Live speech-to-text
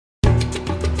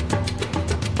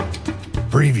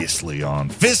Previously on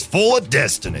Fistful of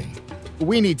Destiny.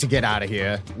 We need to get out of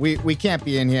here. We can't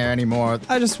be in here anymore.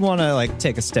 I just want to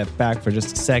take a step back for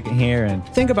just a second here and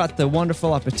think about the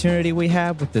wonderful opportunity we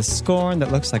have with this Scorn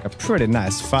that looks like a pretty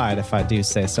nice fight, if I do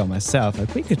say so myself.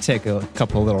 We could take a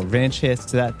couple little wrench hits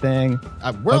to that thing.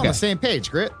 We're on the same page,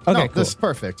 Grit. Okay, no, cool. This is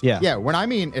perfect. Yeah. When I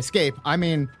mean escape, I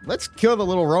mean let's kill the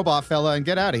little robot fella and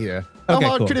get out of here. How Okay,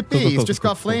 hard cool. could it be? Cool, He's just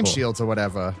got flame cool. shields or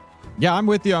whatever. Yeah, I'm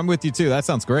with you too. That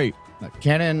sounds great.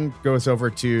 Cannon goes over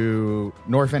to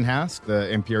Norfin Hask, the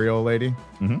Imperial lady.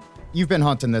 Mm-hmm. You've been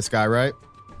hunting this guy, right?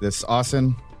 This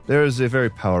Austin? There is a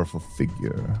very powerful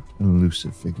figure, an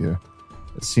elusive figure,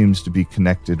 that seems to be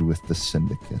connected with the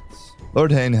syndicates.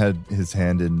 Lord Hain had his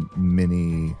hand in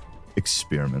many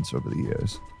experiments over the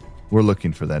years. We're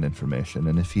looking for that information,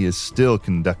 and if he is still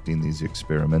conducting these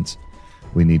experiments,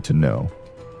 we need to know.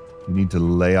 We need to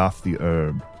lay off the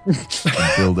herb and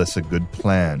build us a good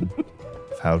plan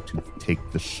of how to take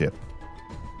the ship.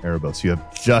 Erebos, you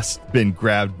have just been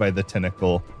grabbed by the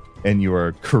tentacle, and you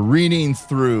are careening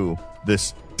through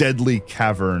this deadly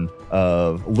cavern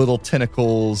of little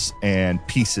tentacles and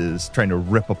pieces trying to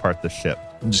rip apart the ship.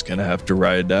 I'm just going to have to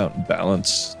ride it out and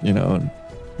balance, and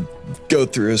go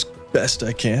through as best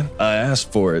I can. I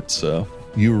asked for it, so.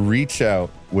 You reach out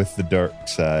with the dark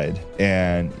side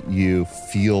and you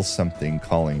feel something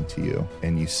calling to you,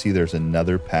 and you see there's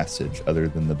another passage other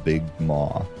than the big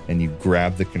maw, and you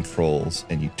grab the controls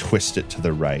and you twist it to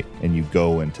the right and you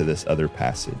go into this other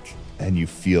passage, and you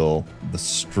feel the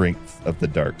strength of the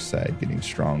dark side getting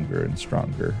stronger and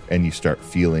stronger, and you start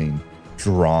feeling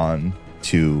drawn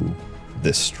to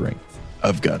this strength.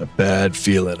 I've got a bad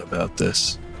feeling about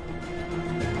this.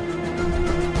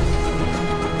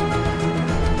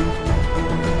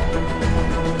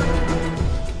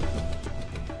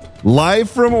 Live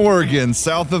from Oregon,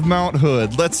 south of Mount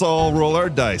Hood, let's all roll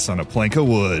our dice on a plank of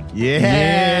wood.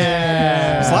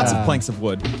 Yeah. There's lots of planks of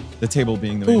wood, the table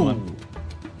being the main one.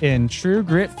 In true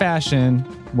Grit fashion,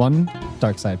 one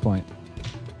dark side point.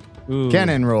 Ooh.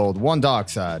 Cannon rolled one dark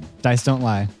side. Dice don't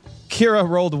lie. Kira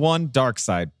rolled one dark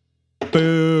side.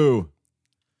 Boo.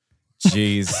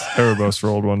 Jeez. Erebos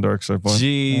rolled one dark side point.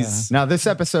 Jeez. Now, this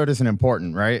episode isn't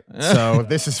important, right? So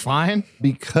this is fine.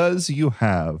 Because you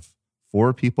have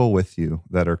 4 people with you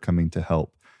that are coming to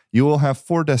help, you will have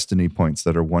 4 destiny points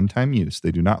that are one-time use.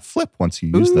 They do not flip once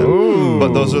you use them,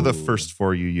 but those are the first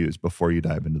 4 you use before you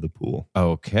dive into the pool.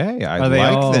 Okay, I Are they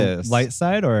like all this. light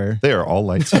side or? They are all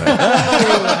light side.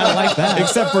 I like that.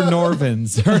 Except for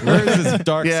Norvin's. Hers is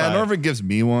dark Yeah, side. Norvin gives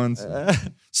me ones.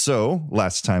 So,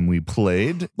 last time we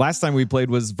played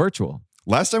was virtual.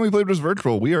 was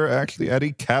virtual. We are actually at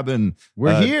a cabin.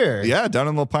 We're here. Yeah, down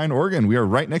in Lapine, Oregon. We are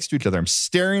right next to each other. I'm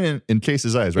staring in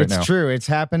Chase's eyes right now. It's true. It's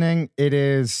happening. It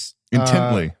is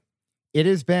Intently. It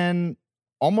has been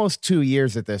almost 2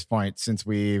 years at this point since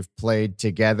we've played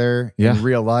together Yeah. in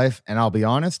real life. And I'll be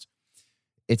honest,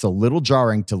 it's a little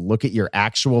jarring to look at your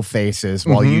actual faces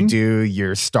while you do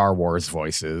your Star Wars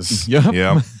voices. Yep.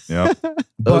 Yep.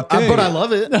 But Okay. I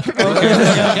love it.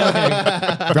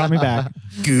 Okay. Brought me back.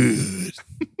 Good.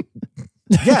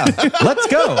 Yeah, let's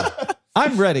go.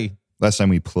 I'm ready. Last time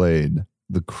we played,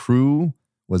 the crew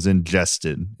was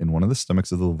ingested in one of the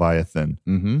stomachs of the Leviathan,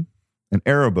 Mm-hmm. and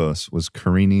Erebos was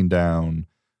careening down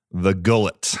the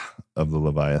gullet of the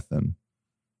Leviathan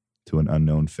to an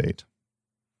unknown fate.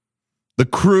 The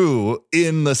crew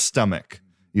in the stomach.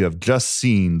 You have just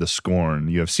seen the Scorn.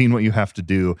 You have seen what you have to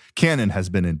do. Cannon has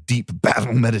been in deep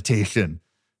battle meditation,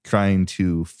 trying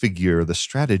to figure the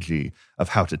strategy of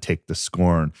how to take the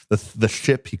Scorn, the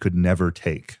ship he could never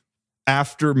take.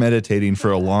 After meditating for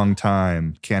a long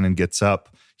time, Cannon gets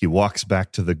up. He walks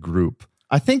back to the group.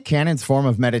 I think Cannon's form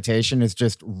of meditation is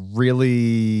just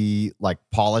really like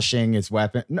polishing his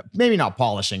weapon. Maybe not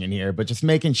polishing in here, but just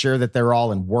making sure that they're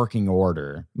all in working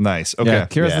order. Nice. Okay. Yeah,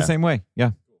 Kira's Yeah. the same way.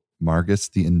 Yeah.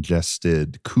 Margus the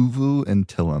Ingested, Kuvu and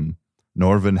Tillum,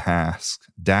 Norvin Hask,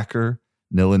 Dacker,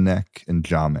 Nilinek, and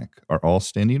Jamek are all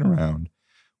standing around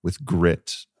with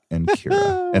Grit and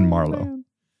Kira and Marlowe.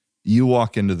 You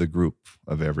walk into the group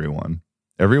of everyone.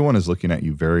 Everyone is looking at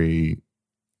you very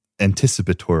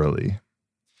anticipatorily.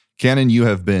 Cannon, you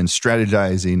have been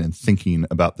strategizing and thinking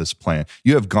about this plan.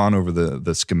 You have gone over the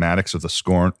schematics of the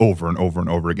Scorn over and over and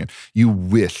over again. You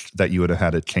wished that you would have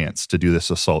had a chance to do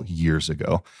this assault years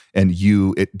ago. And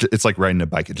it's like riding a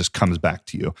bike. It just comes back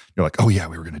to you. You're like, oh yeah,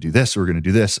 we were going to do this. We were going to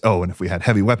do this. Oh, and if we had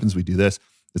heavy weapons, we do this.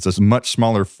 It's a much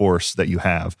smaller force that you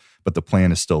have, but the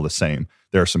plan is still the same.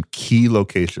 There are some key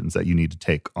locations that you need to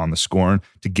take on the Scorn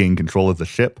to gain control of the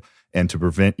ship and to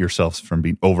prevent yourselves from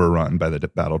being overrun by the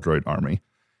battle droid army.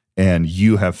 and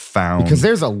you have found Because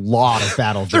there's a lot of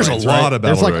battle droids. There's a lot of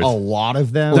battle There's like droids. a lot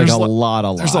of them. Like There's a like-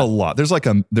 lot. There's a lot. There's like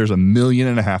there's 1.5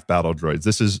 million battle droids.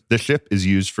 This ship is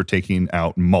used for taking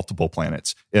out multiple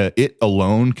planets. It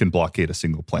alone can blockade a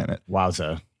single planet,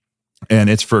 Wowza. and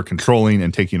it's for controlling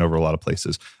and taking over a lot of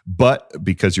places. But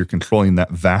because you're controlling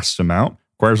that vast amount,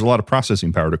 requires a lot of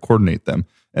processing power to coordinate them,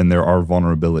 and there are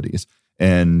vulnerabilities.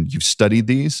 And you've studied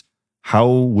these. How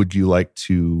would you like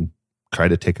to try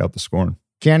to take out the Scorn?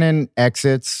 Cannon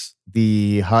exits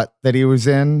the hut that he was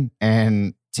in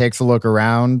and takes a look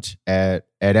around at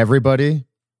everybody.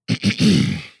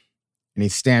 And he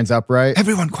stands upright.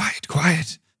 Everyone,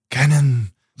 quiet.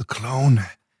 Cannon, the clone,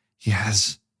 he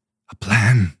has a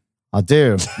plan. I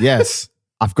do. Yes.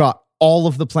 I've got all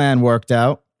of the plan worked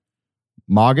out.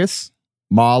 Margus,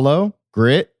 Marlo,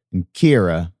 Grit, and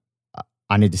Kira.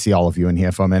 I need to see all of you in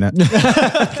here for a minute.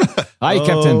 Hi,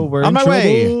 Captain. we're On in my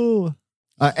way. trouble.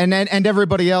 And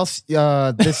everybody else,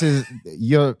 this is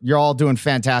you're all doing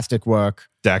fantastic work.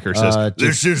 Dacker says, just-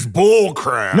 "This is bull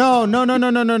crap." No.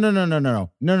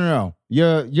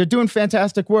 You're doing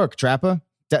fantastic work, Trapper.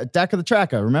 Dacker the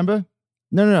Tracker, remember?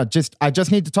 No. I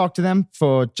just need to talk to them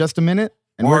for just a minute,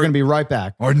 and we're Or- gonna be right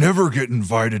back. I never get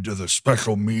invited to the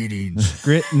special meetings.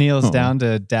 Grit kneels down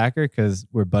to Dacker because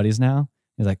we're buddies now.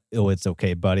 He's like, "Oh, it's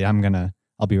okay, buddy.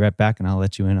 I'll be right back, and I'll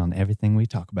let you in on everything we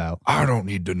talk about. I don't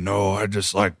need to know. I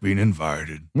just like being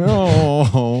invited.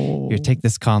 No. Here, take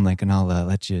this comm link, and I'll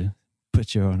let you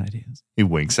put your own ideas." He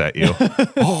winks at you.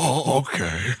 Oh,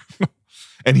 okay.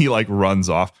 And he like runs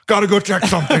off. Gotta go check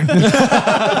something.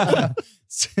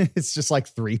 It's just like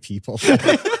 3 people.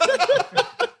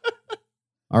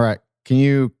 All right. Can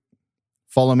you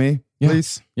follow me, Yeah.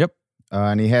 please? Yep.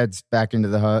 And he heads back into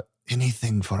the hut.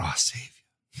 Anything for our savior.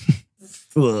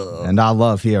 And I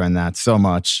love hearing that so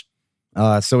much.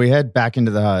 So we head back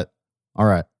into the hut. All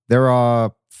right. There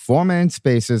are 4 main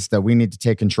spaces that we need to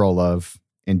take control of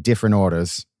in different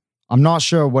orders. I'm not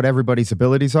sure what everybody's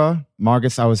abilities are.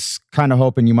 Margus, I was kind of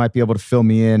hoping you might be able to fill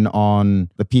me in on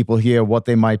the people here, what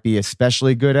they might be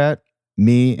especially good at.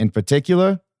 Me in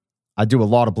particular, I do a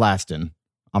lot of blasting.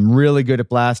 I'm really good at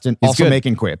blasting, He's also good.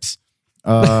 making quips.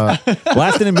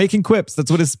 Blasting and making quips.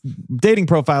 That's what his dating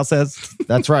profile says.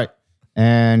 That's right.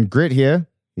 And Grit here,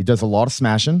 he does a lot of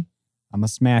smashing. I'm a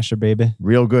smasher, baby.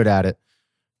 Real good at it.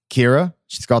 Kira,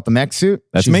 she's got the mech suit.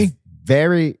 That's She's me.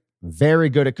 Very, very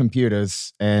good at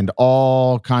computers and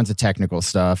all kinds of technical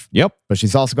stuff. Yep. But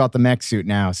she's also got the mech suit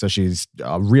now, so she's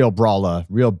a real brawler,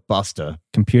 real buster.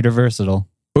 Computer versatile.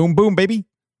 Boom, boom, baby.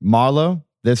 Marlo,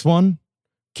 this one,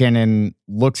 Kenan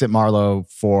looks at Marlo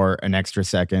for an extra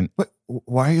second. What?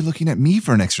 Why are you looking at me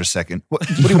for an extra second? What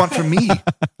do you want from me?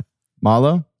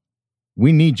 Marlo,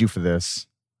 we need you for this.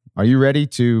 Are you ready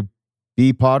to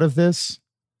be part of this?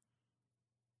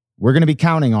 We're going to be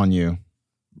counting on you.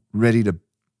 Ready to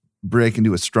break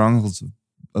into a strongholds of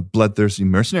a bloodthirsty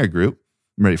mercenary group?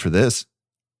 I'm ready for this.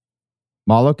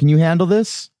 Marlo, can you handle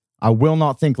this? I will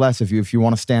not think less of you if you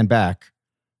want to stand back.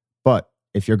 But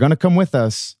if you're going to come with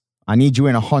us, I need you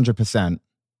in 100%. And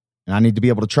I need to be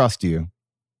able to trust you.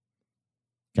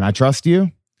 Can I trust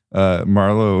you?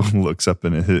 Marlo looks up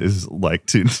and is like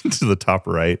to the top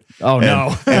right. Oh,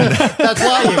 no. That's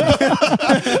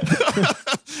lying.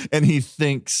 And he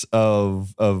thinks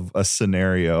of a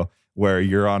scenario where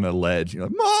you're on a ledge. You're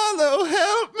like, Marlo,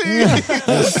 help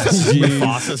me.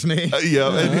 Bosses me.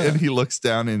 Yeah, and he looks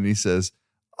down and he says,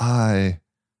 I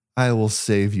will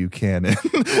save you, Cannon.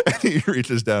 And he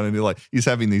reaches down and he's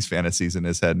having these fantasies in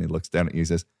his head, and he looks down at you and he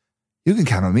says, you can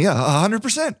count on me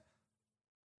 100%.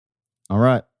 All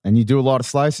right. And you do a lot of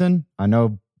slicing. I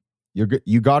know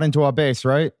you got into our base,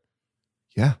 right?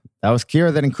 Yeah. That was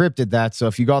Kira that encrypted that. So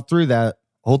if you got through that,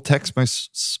 Old tech's my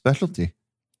specialty.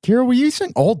 Kira, were you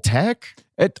using old tech?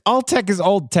 All tech is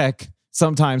old tech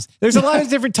sometimes. There's a lot of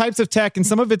different types of tech, and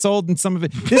some of it's old and some of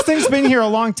it. This thing's been here a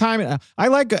long time. I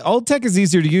like old tech is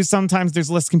easier to use. Sometimes there's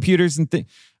less computers and things.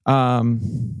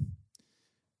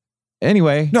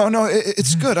 Anyway. No,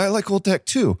 it's good. I like old tech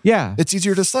too. Yeah. It's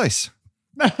easier to slice.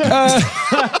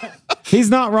 He's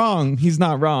not wrong. He's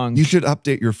not wrong. You should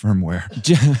update your firmware.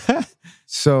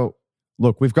 So,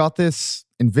 look, we've got this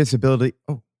invisibility.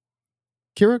 Oh,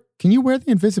 Kira, can you wear the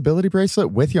invisibility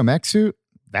bracelet with your mech suit?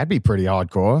 That'd be pretty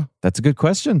hardcore. That's a good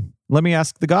question. Let me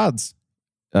ask the gods.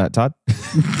 Todd?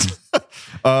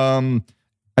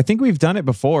 I think we've done it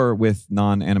before with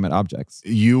non-animate objects.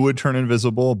 You would turn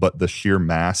invisible, but the sheer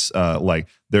mass,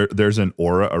 there's an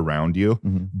aura around you,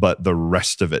 but the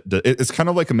rest of it's kind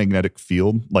of like a magnetic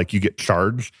field. Like you get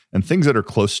charged, and things that are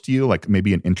close to you, like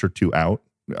maybe an inch or two out,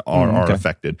 are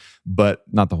affected, but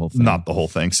Not the whole thing. not the whole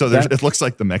thing. So it looks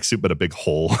like the mech suit, but a big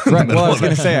hole. in the Right. middle Well, I was of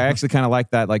going it. to say, I actually kind of like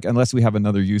that. Like, unless we have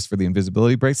another use for the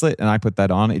invisibility bracelet and I put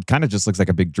that on, it kind of just looks like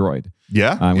a big droid.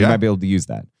 Yeah, We might be able to use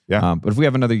that. Yeah. But if we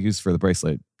have another use for the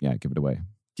bracelet, yeah, give it away.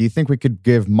 Do you think we could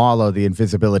give Marlo the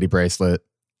invisibility bracelet?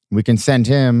 We can send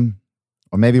him,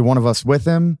 or maybe one of us with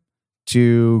him,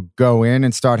 to go in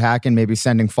and start hacking, maybe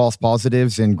sending false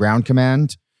positives in ground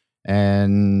command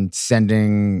and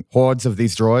sending hordes of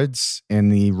these droids in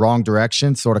the wrong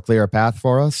direction, sort of clear a path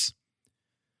for us.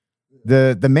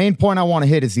 The main point I want to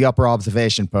hit is the upper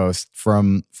observation post.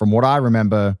 From what I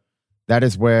remember, that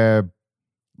is where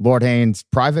Lord Haynes'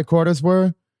 private quarters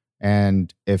were.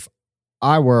 And if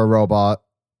I were a robot,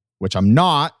 which I'm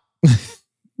not,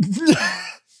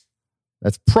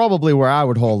 that's probably where I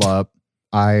would hold up.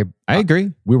 I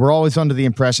agree. We were always under the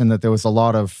impression that there was a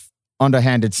lot of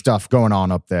underhanded stuff going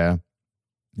on up there.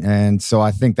 And so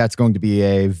I think that's going to be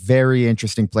a very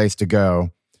interesting place to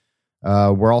go.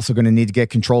 We're also going to need to get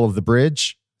control of the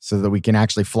bridge so that we can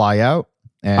actually fly out.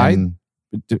 And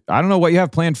I don't know what you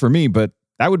have planned for me, but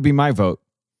that would be my vote.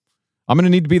 I'm going to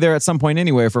need to be there at some point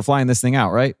anyway if we're flying this thing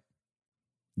out, right?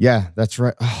 yeah, that's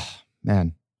right. Oh,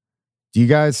 man.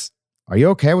 Are you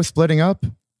okay with splitting up?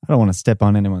 I don't want to step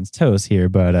on anyone's toes here,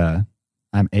 but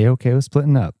I'm A-okay with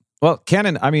splitting up. Well,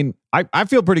 Cannon, I mean, I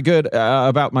feel pretty good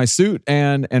about my suit,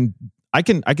 and I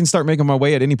can start making my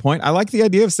way at any point. I like the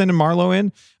idea of sending Marlo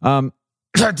in.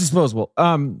 Disposable.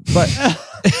 But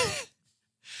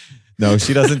no,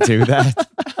 she doesn't do that.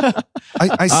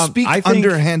 I speak I think-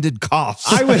 underhanded coughs.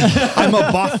 I would. I'm a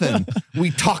Bothan. We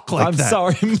talk like I'm that.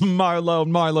 sorry,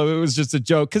 Marlo. It was just a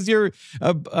joke because you're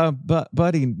a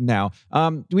buddy now.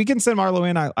 We can send Marlo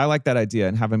in. I like that idea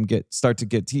and have him start to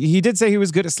get. He did say he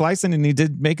was good at slicing, and he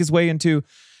did make his way into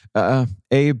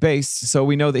a base, so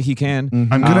we know that he can.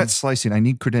 Mm-hmm. I'm good at slicing. I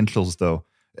need credentials, though.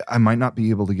 I might not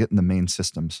be able to get in the main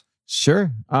systems.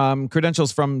 Sure.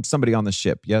 Credentials from somebody on the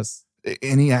ship. Yes.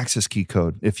 Any access key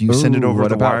code. If you send it over what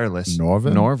the about wireless.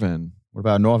 Norvin. What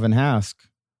about Norvin Hask?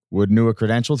 Would newer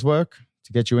credentials work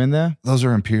to get you in there? Those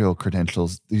are Imperial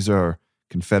credentials. These are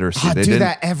Confederacy. I do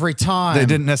that every time. They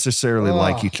didn't necessarily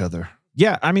like Ugh. each other.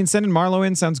 Yeah, I mean, sending Marlo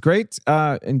in sounds great,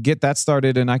 and get that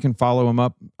started, and I can follow him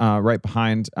up right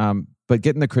behind. But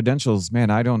getting the credentials, man,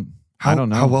 I don't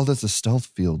know. How well does the stealth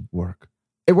field work?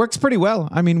 It works pretty well.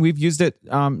 I mean, we've used it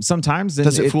sometimes. And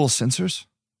Does it fool sensors?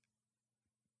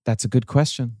 That's a good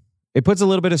question. It puts a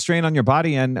little bit of strain on your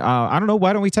body, and I don't know.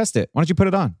 Why don't we test it? Why don't you put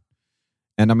it on?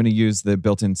 And I'm going to use the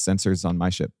built-in sensors on my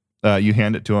ship. You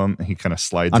hand it to him, and he kind of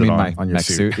slides I it mean, on. my on your mech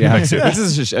suit. suit. Yeah, Mech suit. this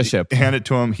is a ship. Hand it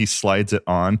to him. He slides it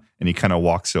on, and he kind of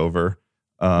walks over.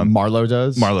 Marlo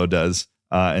does? Marlo does.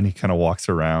 And he kind of walks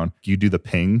around. You do the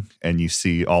ping, and you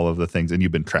see all of the things, and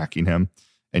you've been tracking him,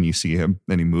 and you see him,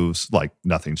 and he moves like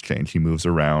nothing's changed. He moves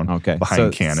around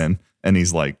behind Cannon, and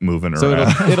he's like moving So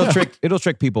around. it'll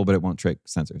trick people, but it won't trick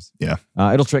sensors. Yeah.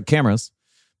 It'll trick cameras,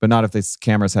 but not if this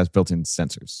cameras has built-in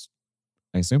sensors.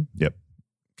 I assume. Yep.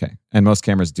 Okay, and most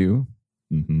cameras do.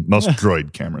 Mhm. Most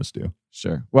droid cameras do.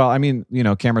 Sure. Well, I mean,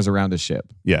 cameras around a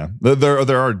ship. Yeah.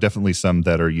 There are definitely some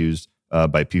that are used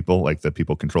by people, like the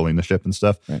people controlling the ship and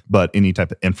stuff. Right. But any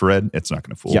type of infrared, it's not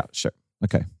going to fool. Yeah, sure.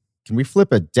 Okay. Can we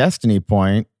flip a destiny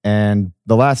point? And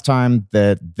the last time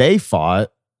that they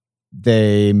fought,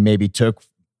 they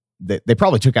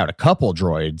probably took out a couple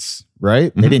droids,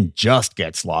 right? They Mhm. didn't just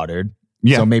get slaughtered.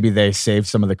 Yeah. So maybe they saved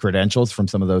some of the credentials from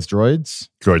some of those droids.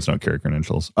 Droids don't carry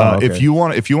credentials. Oh, okay. If you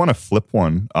want to flip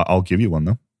one, I'll give you one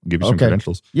though. I'll give you some Okay.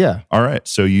 credentials. Yeah. All right.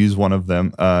 So use one of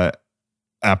them.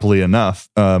 Aptly enough,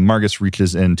 Margus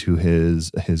reaches into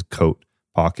his coat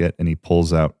pocket and he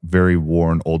pulls out very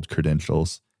worn old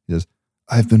credentials. He says,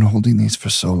 "I've been holding these for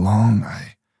so long,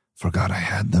 I forgot I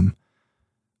had them.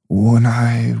 When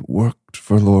I worked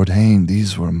for Lord Hayne,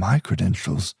 these were my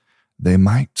credentials. They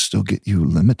might still get you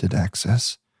limited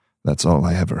access. That's all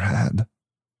I ever had."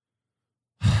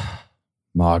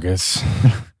 Margus.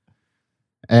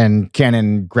 And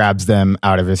Cannon grabs them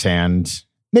out of his hand,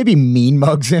 maybe mean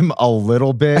mugs him a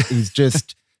little bit. He's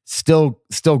just still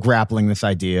grappling this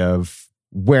idea of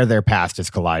where their past has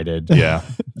collided. Yeah.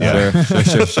 Yeah.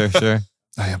 Sure.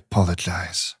 I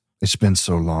apologize. It's been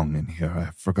so long in here.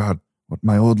 I forgot what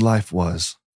my old life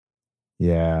was.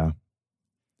 Yeah.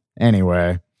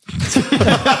 Anyway.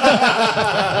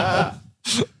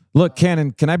 Look,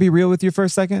 Cannon, can I be real with you for a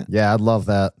second? Yeah, I'd love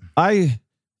that. I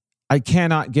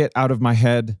cannot get out of my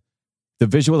head the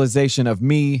visualization of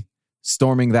me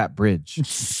storming that bridge.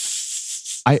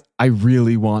 I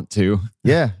really want to.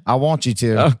 Yeah, I want you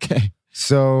to. Okay.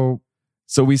 So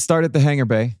So we start at the hangar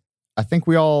bay. I think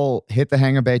we all hit the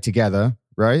hangar bay together,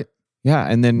 right? Yeah,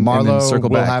 and then Marlo circle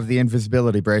will back. have the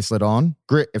invisibility bracelet on.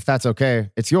 Grit, if that's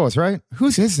okay. It's yours, right?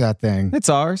 Whose is that thing? It's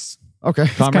ours. Okay.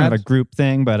 It's kind of Comrade? a group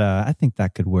thing, but I think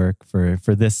that could work for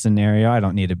this scenario. I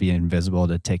don't need to be invisible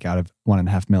to take out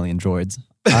 1.5 million droids.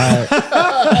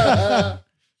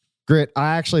 Grit,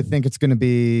 I actually think it's going to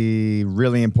be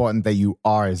really important that you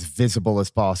are as visible as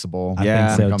possible. I Yeah,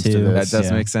 think when it so comes to too. this. That does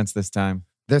Yeah. make sense this time.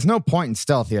 There's no point in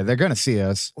stealth here. They're going to see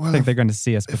us. Well, I think they're going to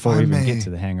see us if before I we even may get to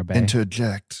the hangar bay.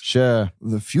 interject. Sure.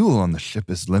 The fuel on the ship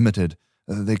is limited.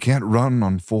 They can't run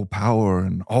on full power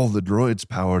and all the droids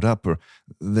powered up, or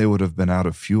they would have been out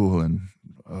of fuel in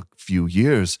a few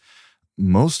years.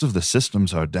 Most of the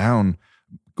systems are down.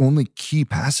 Only key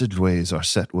passageways are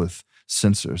set with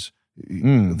sensors.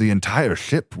 The entire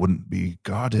ship wouldn't be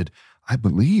guarded. I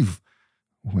believe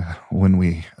when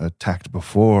we attacked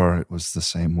before, it was the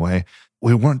same way.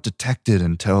 We weren't detected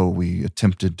until we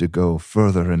attempted to go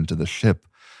further into the ship.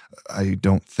 I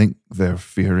don't think they're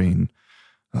fearing.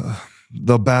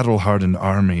 The battle-hardened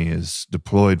army is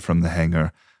deployed from the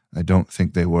hangar. I don't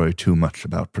think they worry too much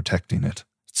about protecting it.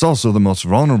 It's also the most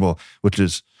vulnerable, which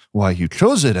is why you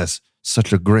chose it as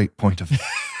such a great point of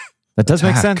That does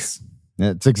make attack. sense.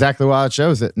 It's exactly why I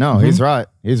chose it. No, he's right.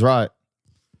 He's right.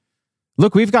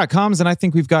 Look, we've got comms, and I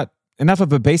think we've got enough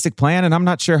of a basic plan, and I'm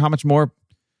not sure how much more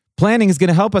planning is going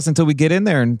to help us until we get in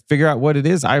there and figure out what it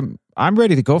is. I'm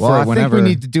ready to go Well, for I it whenever. think we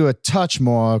need to do a touch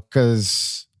more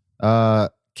because,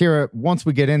 Kira, once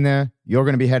we get in there, you're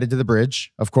going to be headed to the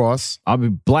bridge, of course. I'll be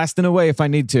blasting away if I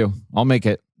need to. I'll make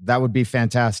it. That would be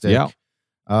fantastic. Yeah.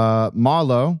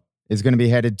 Marlo is going to be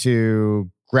headed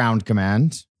to ground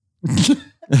command.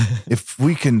 If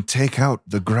we can take out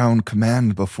the ground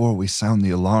command before we sound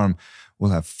the alarm,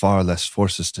 we'll have far less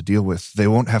forces to deal with. They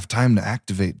won't have time to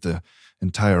activate the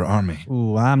entire army.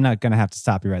 Ooh, I'm not going to have to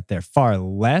stop you right there. Far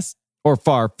less? Or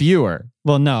far fewer.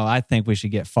 Well, no, I think we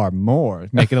should get far more.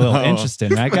 Make it a little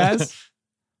interesting, right, guys?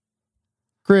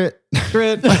 Crit.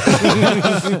 Crit.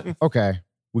 Okay.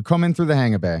 We come in through the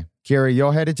hangar bay. Kira,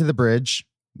 you're headed to the bridge.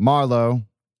 Marlo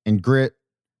and Grit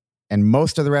and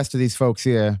most of the rest of these folks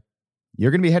here,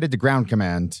 you're going to be headed to ground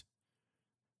command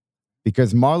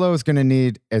because Marlo is going to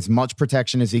need as much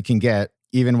protection as he can get,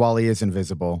 even while he is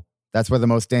invisible. That's where the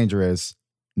most danger is.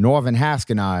 Norvin Hask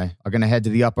and I are going to head to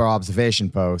the upper observation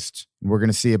post, and we're going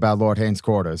to see about Lord Haynes'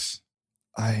 quarters.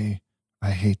 I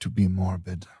hate to be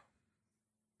morbid,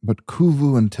 but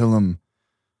Kuvu and Tillum,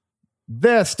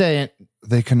 They're staying.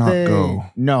 they cannot go.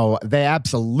 No, they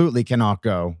absolutely cannot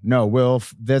go. No,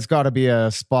 Wilf, there's got to be a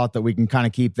spot that we can kind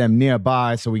of keep them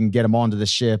nearby so we can get them onto the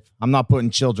ship. I'm not putting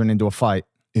children into a fight,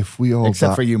 If we all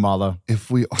except die- for you, Marlo.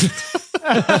 If we,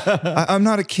 I'm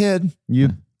not a kid. You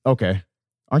okay?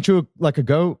 Aren't you like a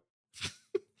goat?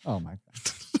 Oh, my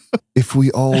God. If we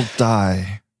all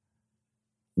die,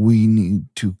 we need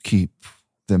to keep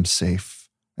them safe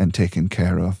and taken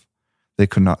care of. They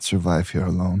could not survive here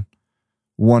alone.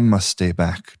 One must stay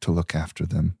back to look after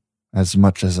them. As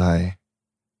much as I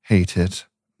hate it,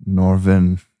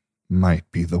 Norvin might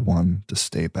be the one to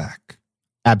stay back.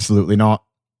 Absolutely not.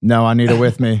 No, I need her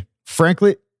with me.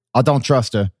 Frankly, I don't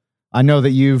trust her. I know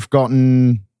that you've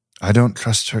gotten. I don't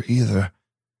trust her either,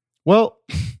 Well,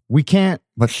 we can't.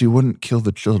 but she wouldn't kill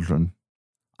the children.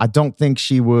 I don't think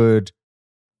she would.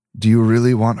 Do you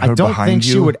really want her I don't behind think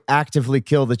you? she would actively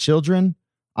kill the children.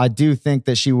 I do think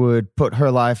that she would put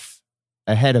her life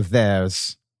ahead of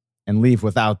theirs and leave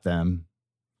without them.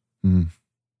 Hmm.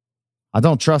 I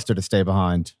don't trust her to stay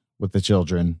behind with the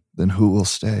children. Then who will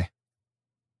stay?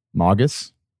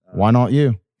 Margus, why not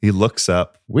you? He looks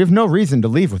up We have no reason to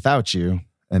leave without you.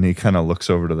 and he kind of looks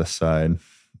over to the side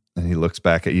and he looks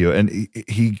back at you and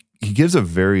he gives a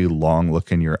very long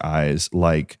look in your eyes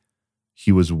like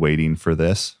he was waiting for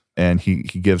this, and he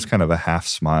gives kind of a half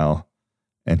smile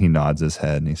and he nods his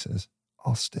head and he says,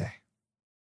 I'll stay.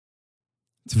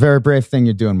 It's a very brave thing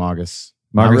you're doing, Margus.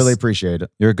 I Margus. really appreciate it.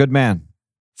 You're a good man.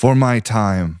 For my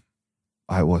time,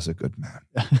 I was a good man.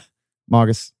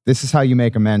 Margus, this is how you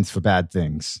make amends for bad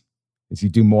things, is you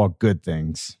do more good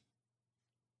things.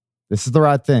 This is the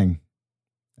right thing,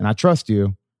 and I trust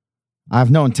you. I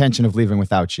have no intention of leaving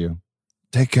without you.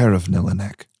 Take care of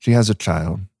Nilinek. She has a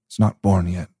child. It's not born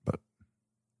yet, but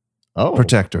Oh.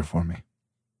 protect her for me.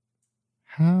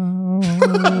 How?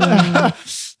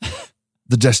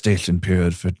 The gestation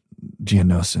period for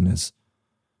Geonosin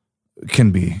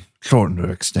can be shortened or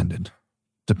extended,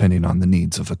 depending on the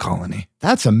needs of the colony.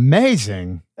 That's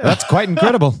amazing. That's quite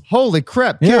incredible. Holy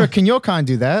crap. Yeah. Kira, can your kind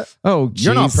do that? Oh,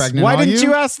 You're not geez. pregnant, Why are didn't you?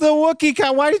 you ask the Wookiee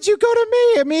kind? Why did you go to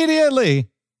me immediately?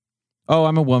 Oh,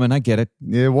 I'm a woman. I get it.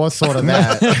 It was sort of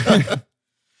that.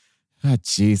 Oh,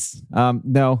 jeez.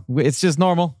 No, it's just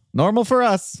normal. Normal for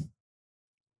us.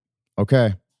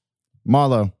 Okay.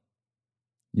 Marlo,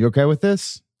 you okay with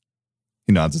this?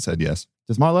 He nods his head yes.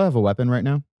 Does Marlo have a weapon right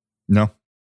now? No.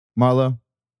 Marlo,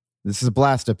 this is a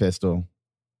blaster pistol.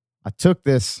 I took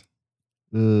this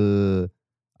from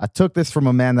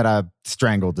a man that I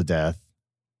strangled to death.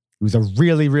 He was a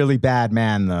really, really bad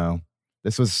man, though.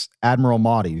 This was Admiral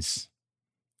Marty's.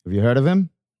 Have you heard of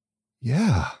him?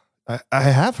 Yeah, I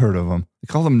have heard of him.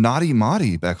 They call him Naughty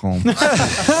Marty back home.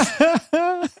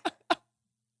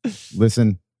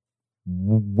 Listen,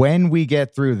 when we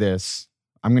get through this,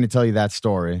 I'm going to tell you that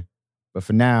story. But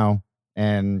for now,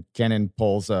 and Kenan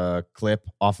pulls a clip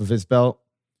off of his belt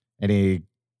and he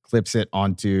clips it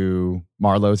onto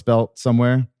Marlo's belt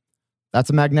somewhere.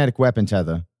 That's a magnetic weapon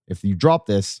tether. If you drop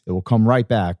this, it will come right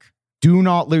back. Do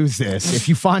not lose this. If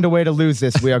you find a way to lose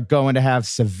this, we are going to have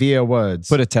severe words.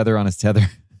 Put a tether on his tether.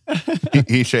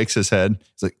 He shakes his head.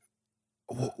 He's like,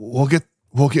 we'll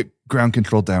get ground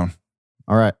control down.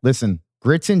 All right, listen,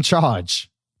 Grit's in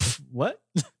charge. What?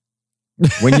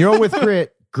 When you're with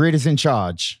Grit, Grit is in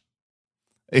charge.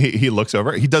 He looks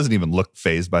over. He doesn't even look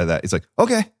fazed by that. He's like,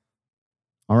 okay.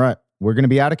 All right, we're going to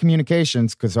be out of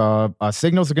communications because our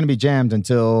signals are going to be jammed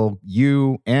until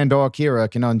you and or Kira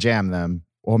can unjam them.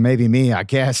 Or maybe me, I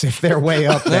guess, if they're way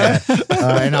up there.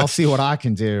 And I'll see what I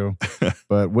can do.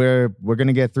 But we're going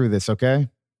to get through this, okay?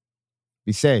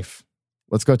 Be safe.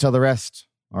 Let's go tell the rest.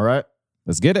 All right?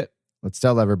 Let's get it. Let's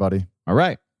tell everybody. All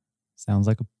right. Sounds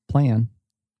like a plan.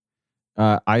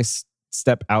 I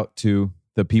step out to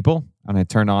the people and I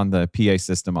turn on the PA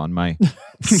system on my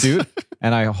suit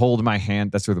and I hold my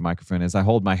hand. That's where the microphone is. I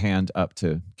hold my hand up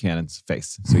to Cannon's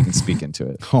face so he can speak into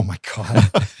it. Oh my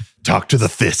God. Talk to the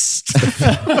fist.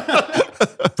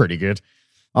 Pretty good.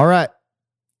 All right.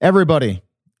 Everybody,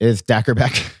 is Dacker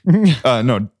back?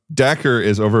 No, Dacker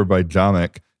is over by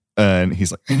Jamek. And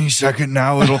he's like, any second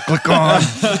now it'll click on.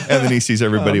 And then he sees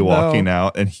everybody walking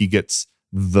out and he gets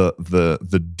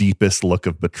the deepest look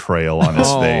of betrayal on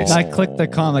his face. I clicked the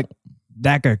con like,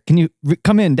 Dacker, can you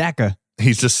come in, Dacker?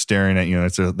 He's just staring at you.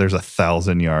 And there's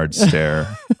 1,000-yard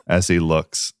stare as he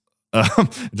looks,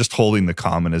 just holding the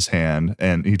comm in his hand.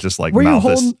 And he just like were you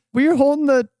holding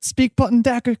the speak button,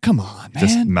 Dacker? Come on, man.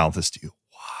 Just mouth this to you.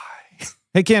 Why?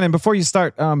 Hey, Cannon, before you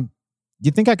start,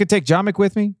 you think I could take Jamek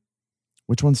with me?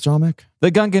 Which one's Jamek? The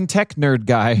Gungan tech nerd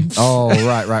guy. Oh,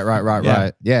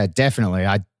 right. Yeah, definitely.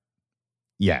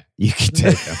 Yeah, you can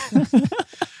take him.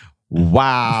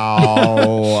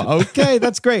 Wow. Okay,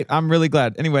 that's great. I'm really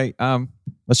glad. Anyway,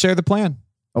 let's share the plan.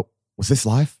 Oh, was this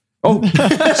live? Oh.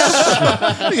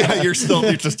 Yeah, you're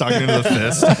just talking into the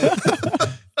fist.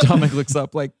 Jamek looks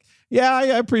up like, yeah, I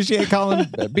appreciate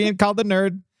being called the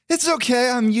nerd. It's okay.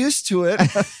 I'm used to it.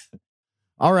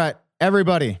 All right,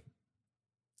 everybody.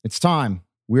 It's time.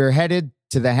 We're headed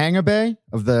to the hangar bay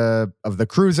of the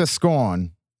cruiser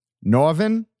Scorn.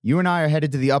 Norvin, you and I are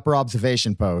headed to the upper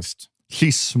observation post.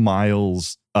 She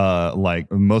smiles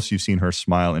like most you've seen her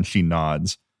smile, and she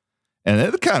nods. And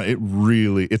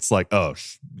it's like, oh,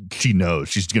 she knows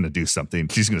she's going to do something.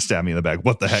 She's going to stab me in the back.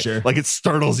 What the heck? Sure. Like it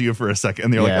startles you for a second.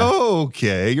 And you're like, oh,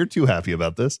 okay. You're too happy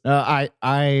about this.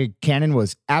 Cannon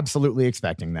was absolutely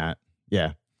expecting that.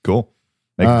 Yeah. Cool.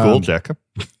 Make a cool check.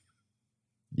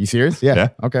 You serious? Yeah.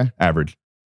 Okay. Average.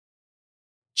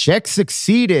 Check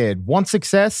succeeded. 1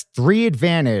 success, 3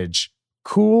 advantage.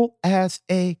 Cool as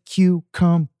a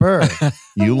cucumber.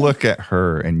 You look at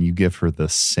her and you give her the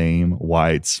same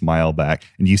wide smile back,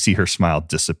 and you see her smile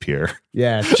disappear.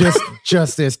 Yeah,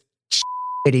 just this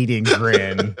eating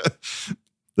grin.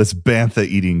 This bantha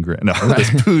eating grin. No,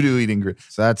 this poodoo eating grin.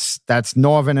 So that's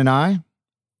Norvin and I.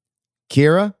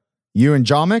 Kira, you and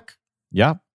Jamek.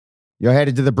 Yeah. You're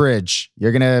headed to the bridge.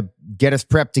 You're going to get us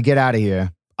prepped to get out of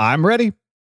here. I'm ready.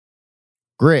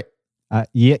 Grit.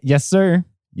 Yes, sir.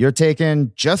 You're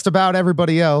taking just about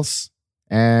everybody else.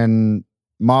 And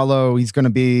Marlo, he's going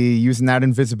to be using that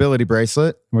invisibility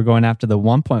bracelet. We're going after the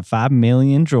 1.5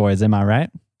 million droids. Am I right?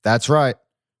 That's right.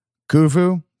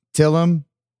 Kuvu, Tillum,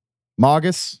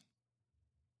 Margus,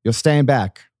 you're staying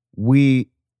back. We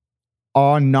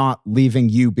are not leaving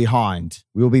you behind.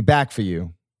 We will be back for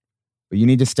you. But you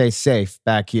need to stay safe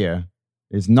back here.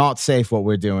 It is not safe what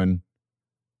we're doing.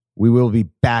 We will be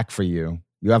back for you.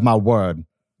 You have my word.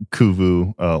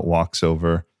 Kuvu walks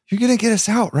over. You're going to get us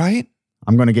out, right?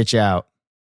 I'm going to get you out.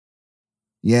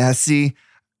 Yeah, see,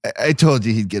 I told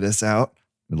you he'd get us out.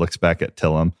 He looks back at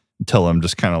Tillum. Tillum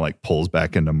just kind of like pulls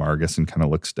back into Margus and kind of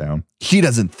looks down. He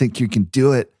doesn't think you can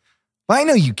do it. But I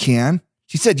know you can.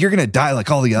 She said you're going to die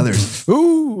like all the others.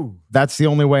 Ooh. That's the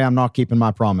only way I'm not keeping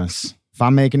my promise. If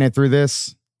I'm making it through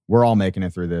this, we're all making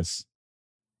it through this.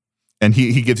 And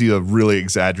he gives you a really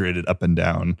exaggerated up and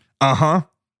down. Uh-huh.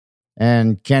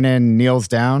 And Kenan kneels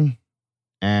down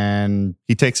and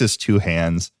he takes his two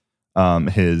hands,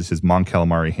 his Mon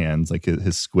Calamari hands, like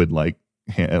his squid-like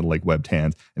like webbed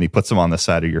hands, and he puts them on the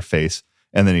side of your face,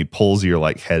 and then he pulls your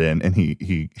like head in, and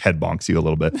he head bonks you a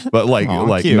little bit, but like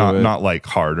cute. not like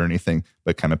hard or anything,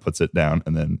 but kind of puts it down,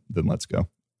 and then lets go.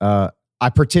 I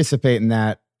participate in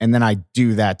that, and then I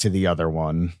do that to the other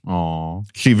one. Aw.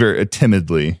 She very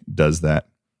timidly does that.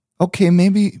 Okay,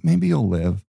 maybe you'll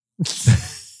live.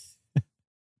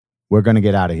 We're going to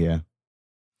get out of here.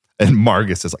 And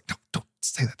Margus is like, don't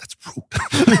say that. That's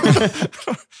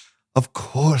rude. Of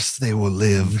course they will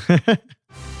live.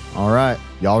 All right.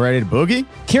 Y'all ready to boogie?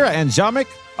 Kira and Jamek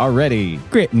are ready.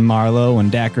 Grit and Marlo and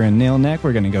Dacker and Nailneck,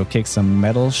 we're going to go kick some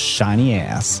metal shiny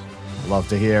ass. Love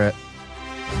to hear it.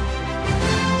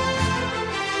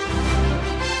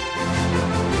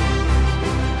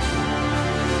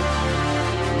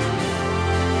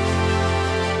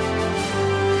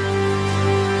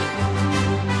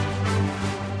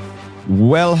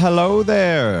 Well, hello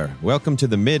there. Welcome to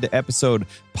the mid-episode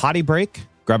potty break.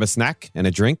 Grab a snack and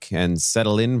a drink and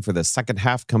settle in for the second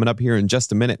half coming up here in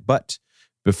just a minute. But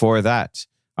before that,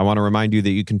 I want to remind you that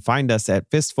you can find us at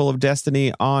Fistful of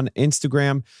Destiny on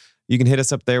Instagram. You can hit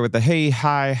us up there with the hey,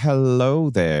 hi, hello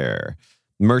there.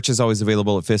 Merch is always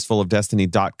available at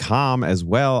fistfulofdestiny.com as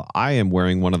well. I am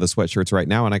wearing one of the sweatshirts right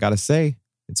now, and I got to say,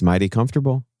 it's mighty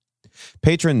comfortable.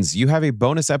 Patrons, you have a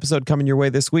bonus episode coming your way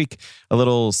this week. A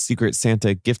little Secret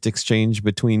Santa gift exchange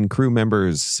between crew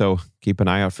members. So keep an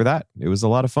eye out for that. It was a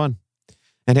lot of fun.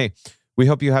 And hey, we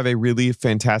hope you have a really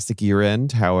fantastic year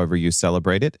end, however you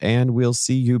celebrate it. And we'll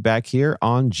see you back here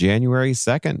on January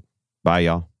 2nd. Bye,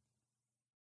 y'all.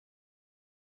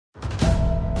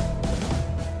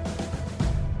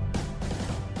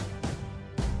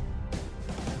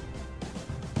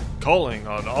 Calling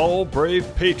on all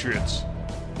brave patriots.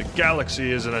 The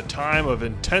galaxy is in a time of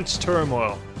intense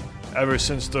turmoil. Ever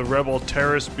since the rebel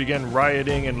terrorists began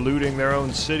rioting and looting their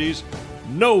own cities,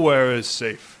 nowhere is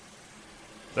safe.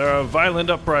 There are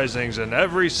violent uprisings in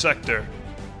every sector.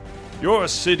 Your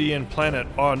city and planet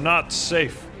are not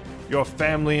safe. Your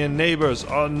family and neighbors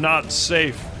are not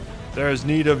safe. There is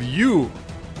need of you.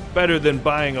 Better than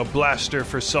buying a blaster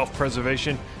for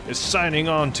self-preservation is signing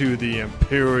on to the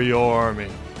Imperial Army.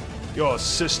 Your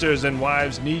sisters and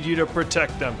wives need you to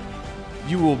protect them.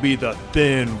 You will be the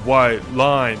thin white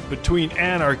line between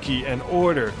anarchy and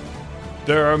order.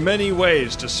 There are many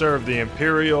ways to serve the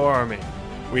Imperial Army.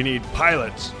 We need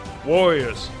pilots,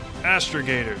 warriors,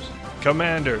 astrogators,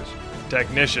 commanders,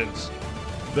 technicians.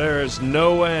 There is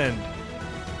no end.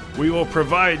 We will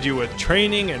provide you with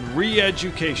training and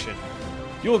re-education.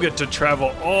 You'll get to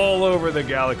travel all over the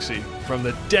galaxy, from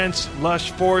the dense,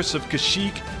 lush forests of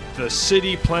Kashyyyk to the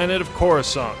city planet of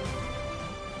Coruscant.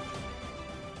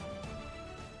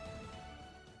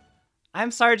 I'm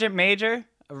Sergeant Major,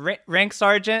 rank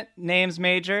sergeant, name's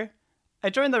Major. I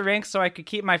joined the ranks so I could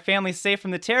keep my family safe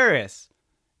from the terrorists.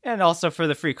 And also for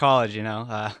the free college,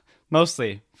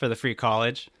 mostly for the free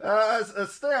college.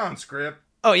 Stay on script.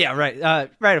 Oh, yeah, right.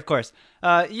 Right, of course.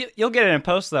 You'll get it in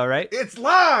post, though, right? It's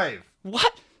live!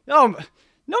 What? Oh,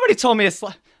 nobody told me it's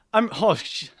live. I'm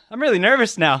really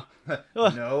nervous now.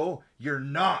 No, you're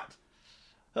not.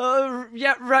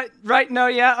 Yeah, right, no,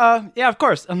 yeah, of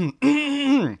course.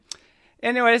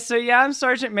 Anyway, so yeah, I'm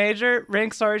Sergeant Major,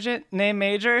 rank sergeant, name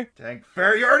Major. Dang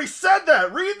fair, you already said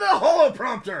that! Read the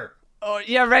holoprompter! Oh,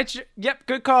 yeah, right, yep,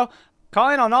 good call.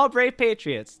 Calling on all brave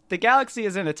patriots. The galaxy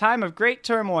is in a time of great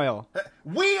turmoil.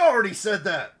 We already said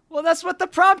that! Well, that's what the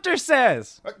prompter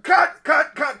says. Cut!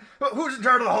 Who's in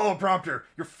charge of the holoprompter?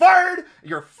 You're fired!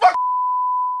 You're fuck.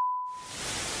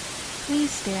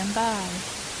 Please stand by.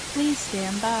 Please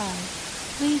stand by.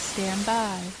 Please stand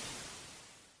by.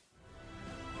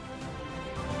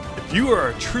 If you are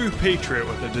a true patriot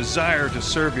with a desire to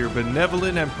serve your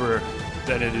benevolent emperor,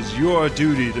 then it is your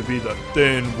duty to be the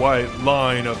thin white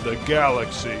line of the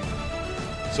galaxy.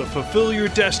 So fulfill your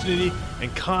destiny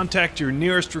and contact your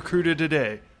nearest recruiter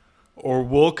today, or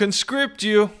we'll conscript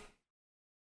you.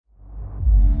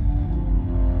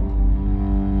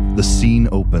 The scene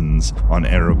opens on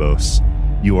Erebos.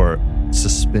 You are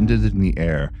suspended in the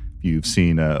air. You've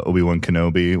seen Obi-Wan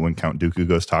Kenobi when Count Dooku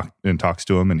goes talks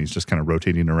to him, and he's just kind of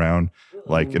rotating around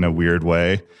like in a weird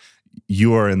way.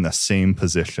 You are in the same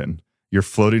position. You're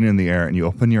floating in the air, and you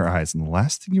open your eyes, and the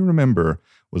last thing you remember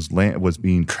was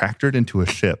being tractored into a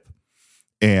ship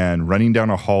and running down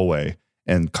a hallway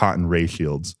and caught in ray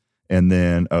shields. And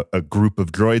then a group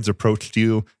of droids approached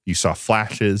you. You saw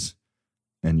flashes,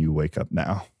 and you wake up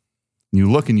now. You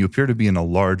look, and you appear to be in a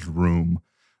large room,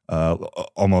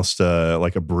 almost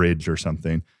like a bridge or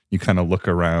something. You kind of look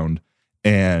around,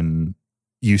 and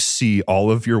you see all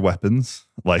of your weapons,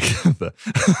 like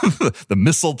the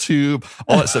missile tube,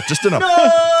 all that stuff,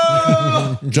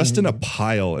 just in a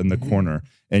pile in the corner.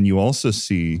 And you also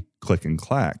see Click and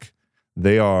Clack.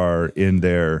 They are in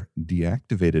their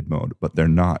deactivated mode, but they're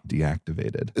not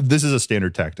deactivated. This is a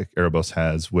standard tactic Erebos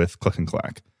has with Click and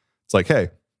Clack. It's like,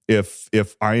 hey,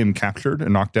 if I am captured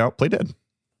and knocked out, play dead.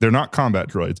 They're not combat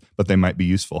droids, but they might be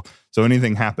useful. So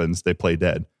anything happens, they play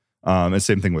dead. And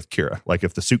same thing with Kira. Like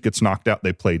if the suit gets knocked out,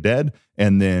 they play dead,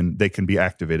 and then they can be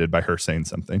activated by her saying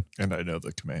something. And I know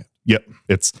the command. Yep.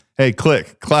 It's, hey,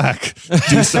 Click, Clack,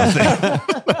 do something.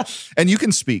 And you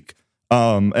can speak.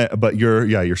 But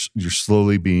you're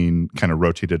slowly being kind of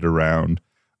rotated around,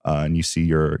 and you see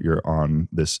you're on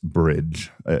this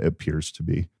bridge. It appears to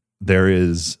be. There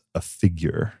is a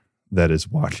figure that is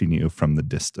watching you from the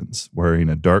distance, wearing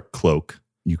a dark cloak.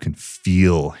 You can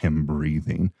feel him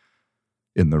breathing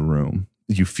in the room.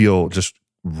 You feel just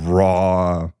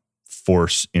raw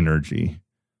force energy,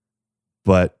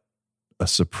 but a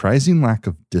surprising lack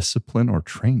of discipline or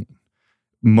training.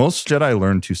 Most Jedi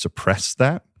learn to suppress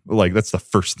that. Like that's the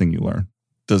first thing you learn.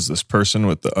 Does this person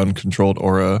with the uncontrolled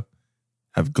aura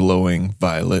have glowing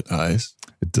violet eyes?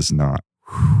 It does not.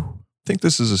 I think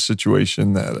this is a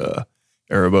situation that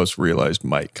Erebos realized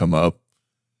might come up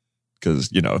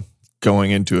because,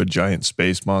 going into a giant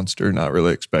space monster, not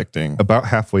really expecting. About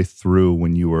halfway through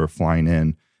when you were flying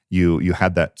in, you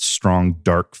had that strong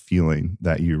dark feeling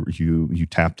that you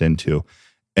tapped into,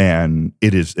 and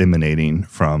it is emanating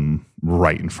from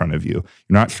right in front of you.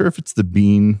 You're not sure if it's the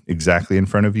being exactly in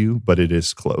front of you, but it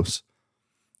is close.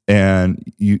 And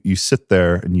you sit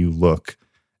there and you look,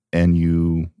 and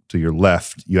you to your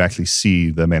left, you actually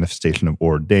see the manifestation of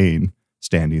Ordain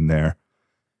standing there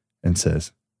and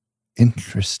says,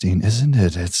 interesting, isn't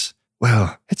it? It's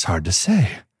hard to say.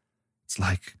 It's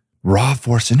like raw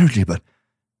force energy, but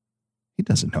he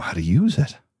doesn't know how to use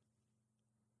it.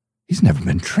 He's never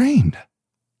been trained.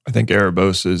 I think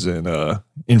Erebos is in a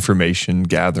information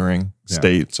gathering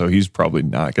state, so he's probably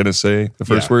not going to say the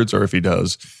first words, or if he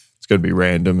does, it's going to be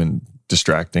random and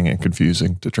distracting and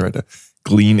confusing to try to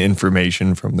glean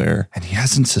information from there. And he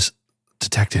hasn't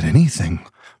detected anything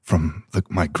from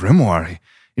my grimoire.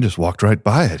 He just walked right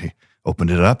by it. He opened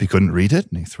it up. He couldn't read it,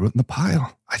 and he threw it in the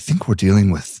pile. I think we're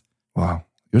dealing with, wow,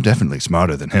 you're definitely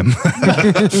smarter than him.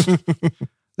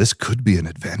 This could be an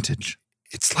advantage.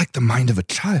 It's like the mind of a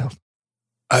child.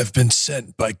 I've been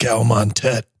sent by Gal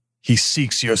Montet. He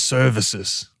seeks your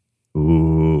services.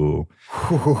 Ooh.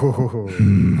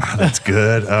 That's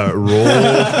good.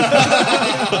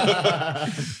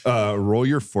 Roll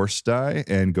your force die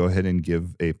and go ahead and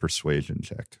give a persuasion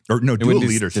check. Or no, do a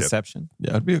leadership. Deception.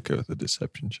 Yeah, I'd be okay with a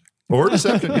deception check. Or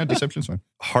deception. Yeah, deception's fine.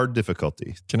 Hard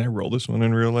difficulty. Can I roll this one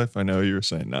in real life? I know you were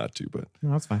saying not to, but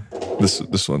No, that's fine.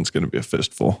 this one's going to be a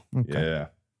fistful. Okay. Yeah.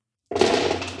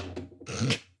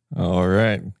 All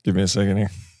right. Give me a second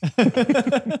here.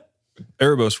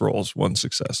 Erebos rolls 1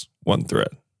 success, 1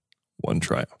 threat, 1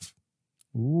 triumph.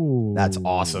 Ooh. That's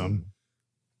awesome.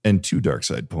 And 2 dark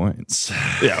side points.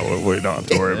 Yeah, we don't have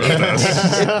to worry about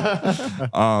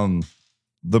this.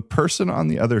 The person on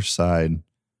the other side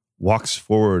walks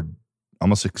forward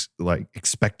almost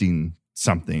expecting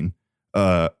something,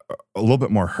 a little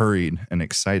bit more hurried and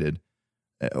excited.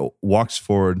 Walks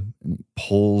forward and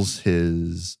pulls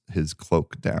his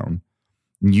cloak down.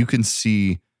 And you can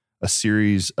see a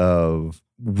series of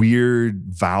weird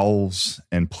valves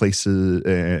and places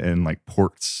and like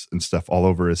ports and stuff all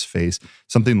over his face.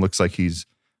 Something looks like he's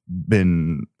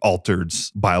been altered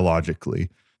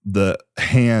biologically. The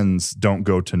hands don't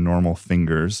go to normal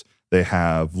fingers. They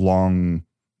have long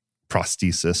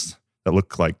prosthesis that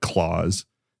look like claws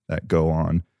that go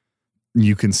on.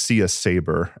 You can see a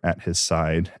saber at his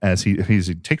side as he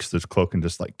takes this cloak and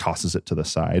just like tosses it to the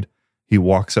side. He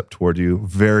walks up toward you,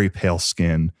 very pale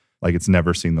skin, like it's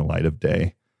never seen the light of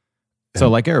day. So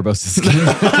like Erebos' skin.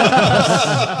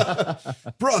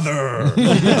 Brother!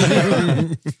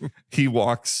 He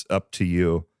walks up to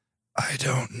you. I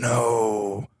don't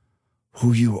know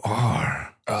who you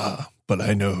are. But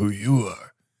I know who you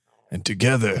are. And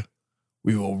together,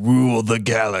 we will rule the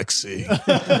galaxy.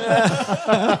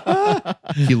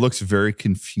 He looks very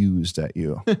confused at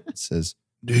you. Says,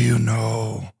 do you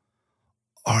know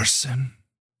Arson?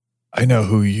 I know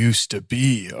who used to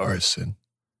be Arson.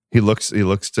 He looks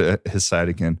to his side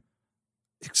again.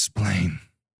 Explain.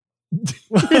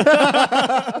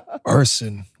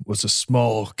 Arson was a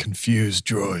small, confused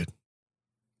droid.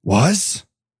 Was?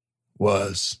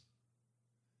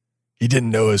 He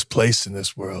didn't know his place in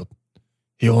this world.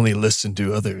 He only listened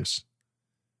to others.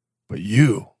 But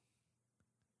you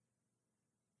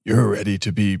You're ready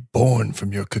to be born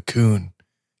from your cocoon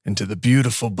into the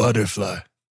beautiful butterfly.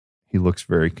 He looks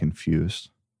very confused.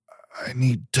 I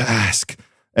need to ask.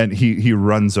 And he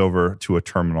runs over to a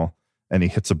terminal and he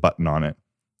hits a button on it.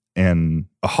 And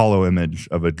a hollow image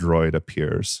of a droid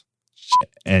appears.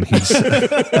 And he's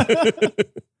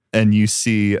and you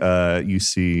see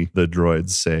the droid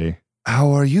say,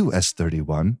 "How are you,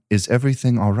 S31? Is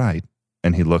everything all right?"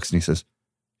 And he looks and he says,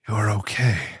 "You're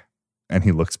okay." And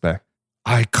he looks back.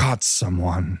 "I caught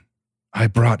someone. I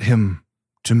brought him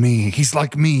to me. He's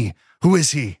like me. Who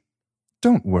is he?"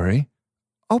 "Don't worry.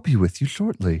 I'll be with you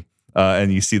shortly."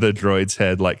 And you see the droid's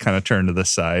head like kind of turn to the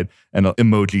side, and an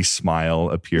emoji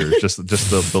smile appears. just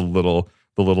the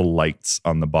little lights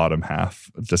on the bottom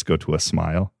half just go to a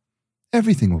smile.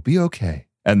 "Everything will be okay."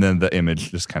 And then the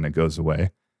image just kind of goes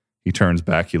away. He turns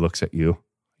back. He looks at you.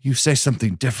 "You say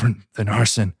something different than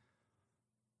arson.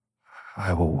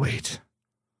 I will wait."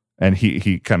 And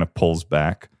he kind of pulls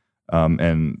back.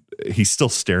 And he's still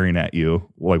staring at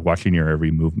you, like watching your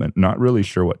every movement, not really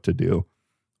sure what to do.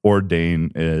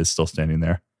 Ordain is still standing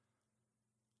there.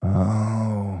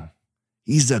 "Oh,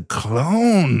 he's a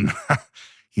clone."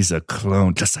 "He's a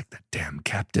clone, just like the damn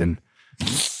captain.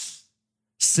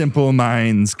 Simple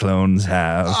minds clones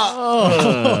have.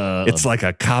 It's like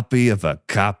a copy of a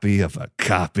copy of a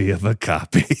copy of a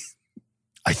copy."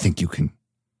 I think you can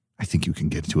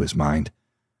get into his mind.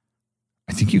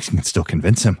 I think you can still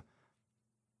convince him.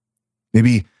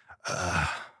 Maybe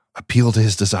appeal to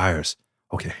his desires.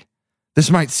 Okay, this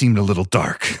might seem a little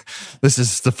dark. This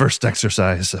is the first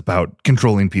exercise about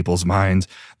controlling people's minds.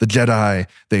 The Jedi,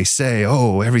 they say,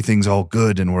 "Oh, everything's all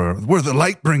good and we're the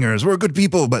light bringers. We're good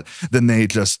people." But then they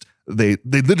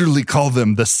literally call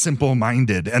them the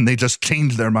simple-minded, and they just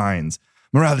change their minds.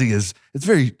 Morality it's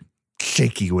very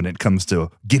shaky when it comes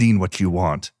to getting what you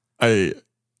want. I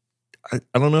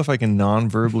don't know if I can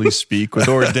non-verbally speak with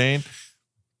Ordain,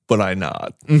 but I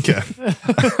nod. Okay.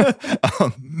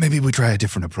 Maybe we try a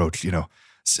different approach,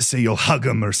 say you'll hug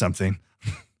him or something.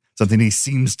 Something he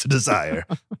seems to desire.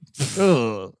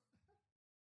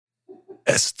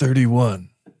 S31,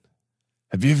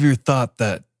 have you ever thought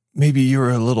that maybe you're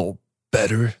a little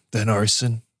better than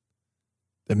arson?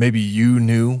 That maybe you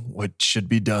knew what should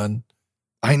be done?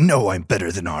 I know I'm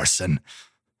better than arson.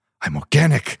 I'm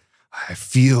organic. I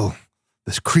feel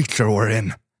this creature we're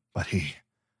in, but he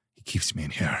keeps me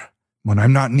in here. When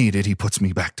I'm not needed, he puts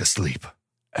me back to sleep.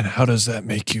 And how does that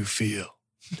make you feel?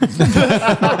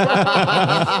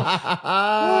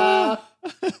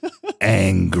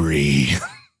 Angry.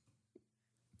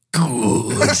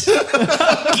 Good.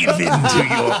 Give in to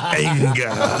your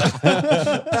anger.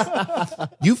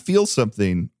 You feel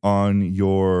something on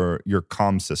your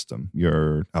comm system.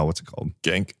 What's it called?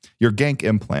 Gank. Your Gank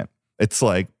implant. It's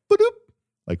like, boop,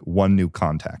 like one new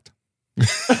contact. What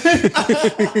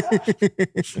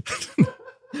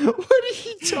are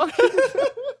you talking about?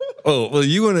 Oh, well,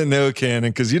 you want to know,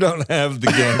 Cannon, because you don't have the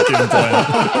Gank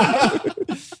implant.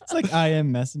 It's like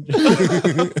IM Messenger.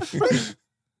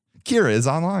 Kira is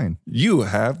online. You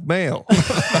have mail.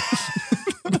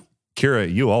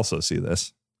 Kira, you also see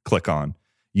this. Click on.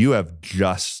 You have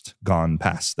just gone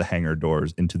past the hangar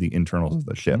doors into the internals of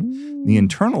the ship. The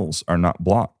internals are not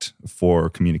blocked for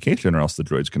communication, or else the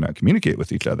droids cannot communicate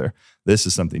with each other. This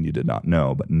is something you did not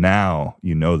know, but now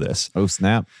you know this. Oh,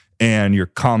 snap. And your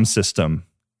comm system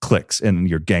clicks and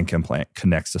your Gank implant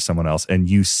connects to someone else, and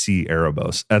you see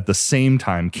Erebos. At the same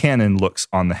time, Cannon looks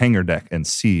on the hangar deck and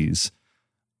sees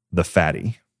the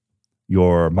Fatty,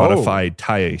 your modified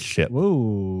TIE ship,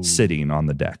 sitting on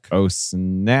the deck. Oh,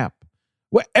 snap.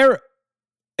 What?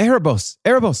 Erebos,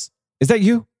 is that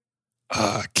you?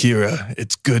 Kira,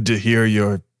 it's good to hear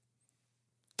your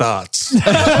thoughts.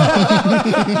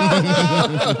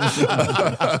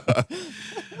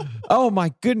 Oh,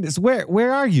 my goodness.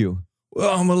 Where are you?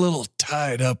 Well, I'm a little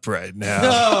tied up right now.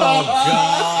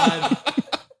 Oh,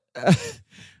 God.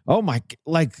 Oh, my,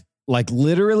 like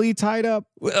literally tied up?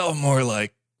 Well, more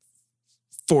like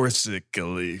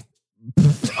forcibly.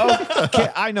 Okay,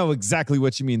 I know exactly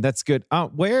what you mean. That's good.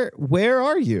 Where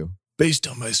are you? Based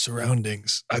on my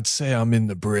surroundings, I'd say I'm in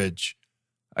the bridge.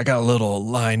 I got a little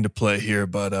line to play here,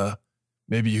 but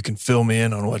maybe you can fill me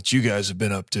in on what you guys have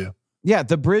been up to. Yeah,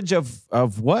 the bridge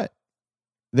of what?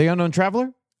 The Unknown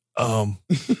Traveler? You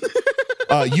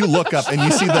look up and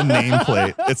you see the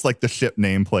nameplate. It's like the ship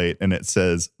nameplate, and it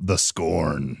says the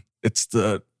Scorn. It's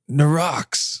the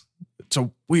Narox. It's a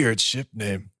weird ship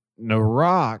name.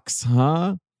 Narox,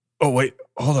 huh? Oh, wait,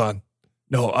 hold on.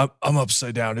 No, I'm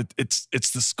upside down. It's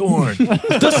the Scorn.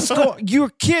 The Scorn. You're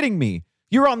kidding me.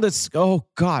 You're on this. Oh,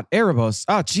 God. Erebos.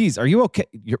 Oh, geez. Are you okay?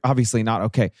 You're obviously not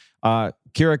okay.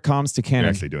 Kira comms to You're Cannon.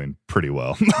 actually doing pretty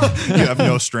well. You have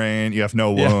no strain. You have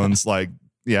no wounds.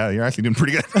 You're actually doing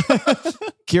pretty good.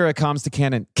 Kira comms to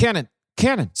Cannon. Cannon.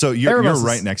 So you're Erebos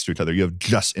right next to each other. You have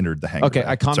just entered the hangar. Okay,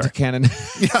 I comm to Cannon.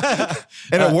 Yeah.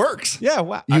 And it works. Yeah,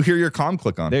 wow. You hear your comm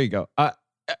click on. There you go.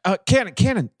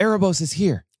 Cannon. Erebos is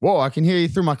here. Whoa, I can hear you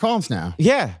through my comms now.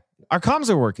 Yeah, our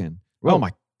comms are working. Whoa. Oh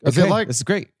my! Is it like- this is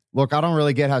great? Look, I don't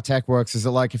really get how tech works. Is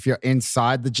it like if you're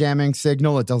inside the jamming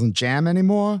signal, it doesn't jam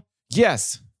anymore?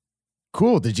 Yes.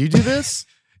 Cool. Did you do this?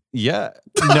 Yeah.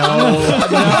 No.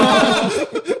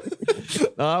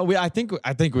 I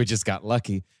think we just got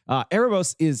lucky.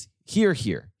 Erebos is here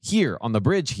on the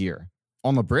bridge here.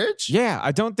 On the bridge? Yeah,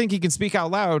 I don't think he can speak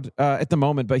out loud at the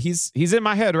moment, but he's in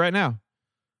my head right now.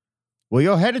 Well,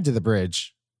 you're headed to the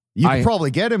bridge. You can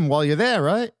probably get him while you're there,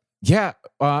 right? Yeah.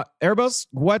 Erebos,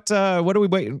 what are we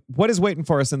waiting? What is waiting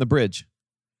for us in the bridge?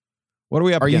 What are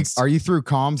we up against? Are you through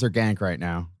comms or gank right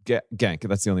now? Gank.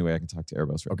 That's the only way I can talk to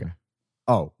Erebos right now.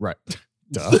 Oh, right.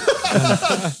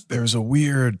 Duh. There's a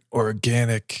weird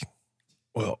organic,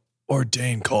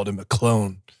 Ordain called him a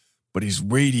clone, but he's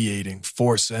radiating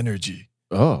force energy.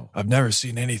 Oh. I've never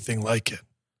seen anything like it.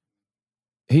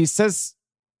 He says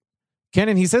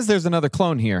there's another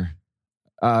clone here.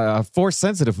 A force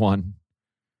sensitive one.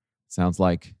 Sounds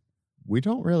like. We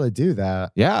don't really do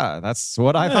that. Yeah, that's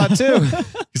what I thought too.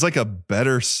 He's like a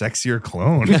better, sexier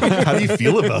clone. How do you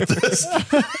feel about this?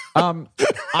 I'm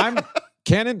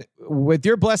Cannon, with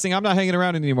your blessing, I'm not hanging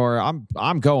around anymore.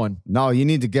 I'm going. No, you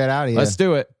need to get out of here. Let's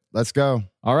do it. Let's go.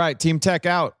 All right, Team Tech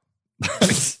out.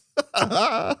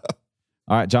 All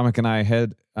right, Jamak and I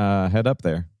head up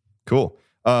there. Cool.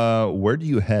 Where do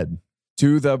you head?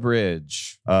 To the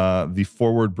bridge. The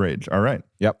forward bridge. All right.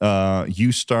 Yep.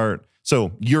 You start.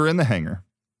 So you're in the hangar,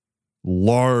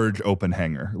 large open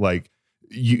hangar. Like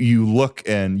you look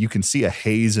and you can see a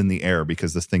haze in the air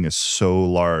because this thing is so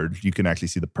large. You can actually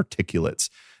see the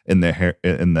particulates in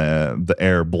the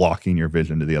air blocking your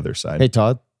vision to the other side. Hey,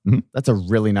 Todd. Mm-hmm. That's a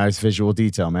really nice visual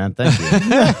detail, man. Thank you.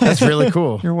 That's really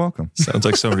cool. You're welcome. Sounds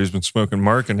like somebody's been smoking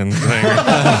marking in the hangar.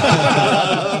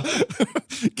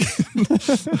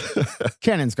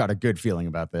 Cannon's got a good feeling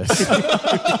about this.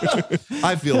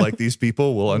 I feel like these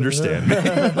people will understand me.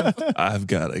 I've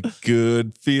got a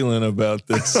good feeling about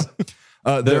this.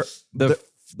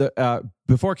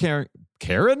 Before Karen,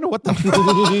 what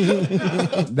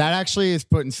the? That actually is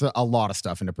putting a lot of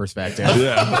stuff into perspective.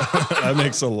 Yeah, that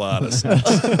makes a lot of sense.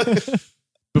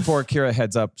 Before Kira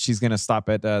heads up, she's going to stop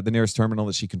at the nearest terminal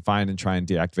that she can find and try and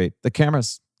deactivate the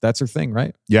cameras. That's her thing,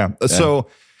 right? Yeah. So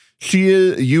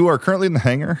you are currently in the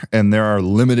hangar, and there are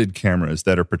limited cameras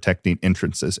that are protecting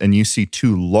entrances, and you see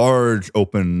two large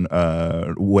open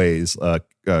corridors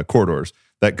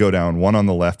that go down, one on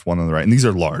the left, one on the right. And these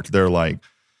are large. They're like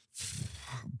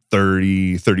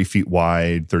 30 feet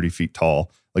wide, 30 feet tall,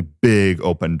 like big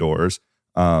open doors.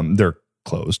 They're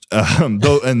closed. And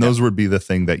those would be the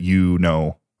thing that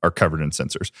are covered in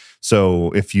sensors.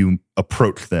 So if you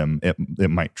approach them, it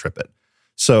might trip it.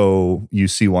 So you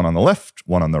see one on the left,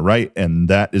 one on the right, and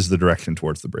that is the direction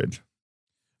towards the bridge.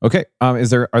 Okay. Are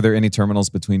there any terminals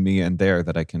between me and there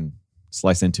that I can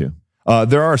slice into?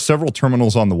 There are several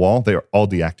terminals on the wall. They are all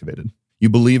deactivated. You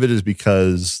believe it is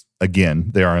because, again,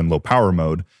 they are in low power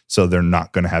mode, so they're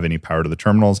not going to have any power to the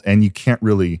terminals, and you can't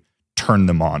really turn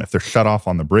them on. If they're shut off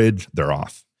on the bridge, they're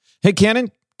off. Hey, Cannon,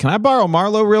 can I borrow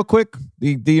Marlo real quick?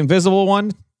 The invisible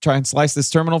one? Try and slice this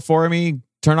terminal for me,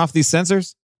 turn off these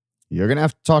sensors? You're going to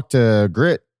have to talk to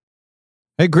Grit.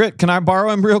 Hey, Grit, can I borrow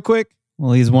him real quick?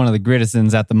 Well, he's one of the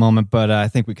Grittisons at the moment, but I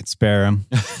think we could spare him.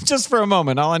 Just for a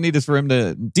moment. All I need is for him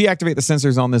to deactivate the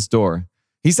sensors on this door.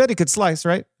 He said he could slice,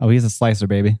 right? Oh, he's a slicer,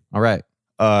 baby. All right.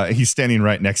 He's standing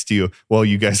right next to you while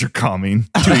you guys are calming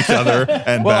to each other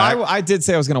and back. I did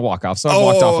say I was going to walk off, so I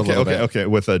walked off a little bit. Okay,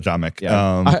 with Jamek.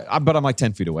 Yeah. But I'm like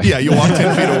 10 feet away. Yeah, you walk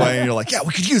 10 feet away and you're like, yeah,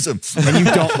 we could use him. And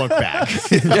you don't look back.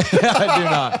 Yeah, I do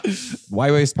not.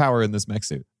 Why waste power in this mech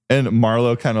suit? And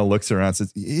Marlo kind of looks around and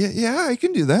says, yeah, I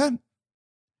can do that.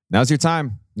 Now's your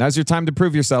time. Now's your time to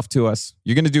prove yourself to us.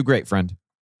 You're going to do great, friend.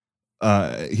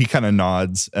 He kind of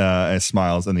nods and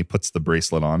smiles, and he puts the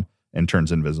bracelet on and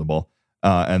turns invisible.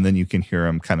 And then you can hear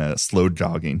him kind of slow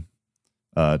jogging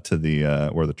to the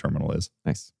where the terminal is.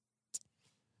 Nice.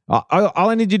 All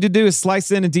I need you to do is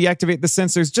slice in and deactivate the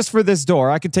sensors just for this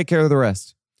door. I can take care of the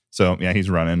rest. So yeah, he's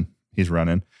running.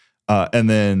 And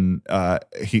then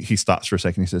he stops for a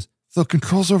second. He says, "The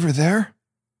controls over there."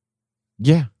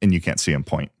 Yeah, and you can't see him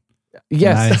point.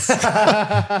 Yes. Nice.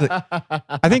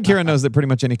 I think Kira knows that pretty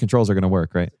much any controls are going to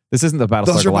work, right? This isn't the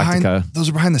Battlestar Galactica. Those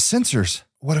are behind the sensors.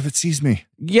 What if it sees me?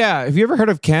 Yeah. Have you ever heard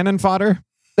of cannon fodder?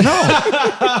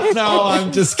 No. No,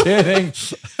 I'm just kidding.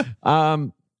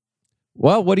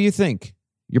 Well, what do you think?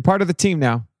 You're part of the team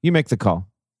now. You make the call.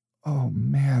 Oh,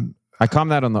 man. I comm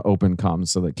that on the open comms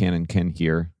so that Cannon can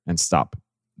hear and stop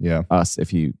Yeah. us if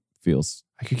he feels.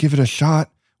 I could give it a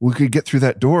shot. We could get through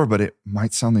that door, but it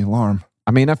might sound the alarm.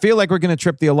 I mean, I feel like we're going to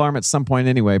trip the alarm at some point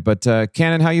anyway, but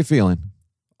Cannon, how you feeling?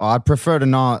 I'd prefer to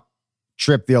not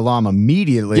trip the alarm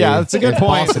immediately. Yeah, that's a good if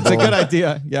point. possible. It's a good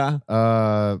idea. Yeah.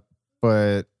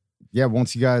 But yeah,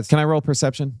 once you guys... Can I roll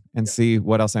perception and see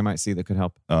what else I might see that could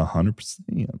help?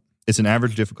 100%. It's an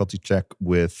average difficulty check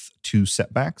with 2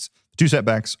 setbacks. 2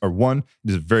 setbacks are 1, it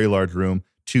is a very large room.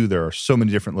 2, there are so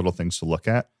many different little things to look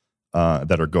at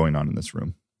that are going on in this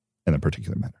room in a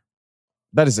particular manner.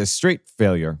 That is a straight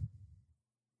failure.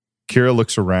 Kira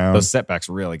looks around. Those setbacks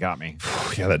really got me.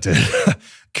 Yeah, that did.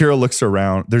 Kira looks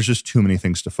around. There's just too many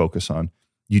things to focus on.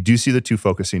 You do see the 2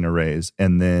 focusing arrays,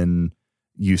 and then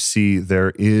you see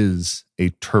there is a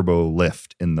turbo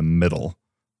lift in the middle.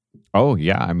 Oh,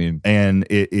 yeah. I mean, and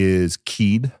it is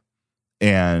keyed,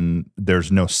 and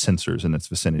there's no sensors in its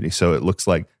vicinity. So it looks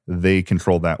like they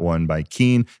control that one by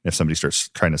keying. If somebody starts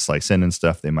trying to slice in and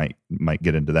stuff, they might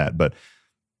get into that. But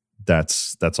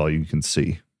that's all you can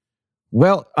see.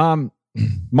 well,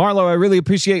 Marlo, I really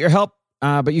appreciate your help,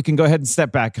 but you can go ahead and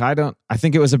step back. I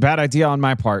think it was a bad idea on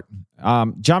my part.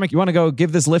 Jamek, you want to go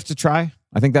give this lift a try?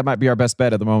 I think that might be our best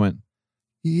bet at the moment.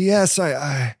 Yes,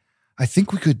 I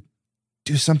think we could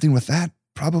do something with that,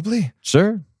 probably.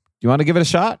 Sure. You want to give it a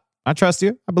shot? I trust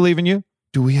you. I believe in you.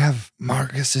 Do we have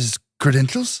Marcus's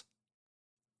credentials?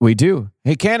 We do.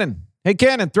 Hey, Cannon,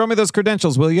 throw me those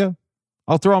credentials, will you?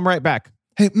 I'll throw them right back.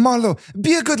 Hey, Marlo,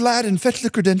 be a good lad and fetch the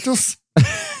credentials.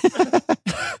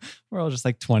 We're all just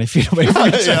like 20 feet away from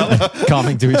each other.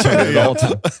 Calming to each other the whole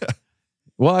time.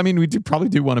 Well, I mean, we probably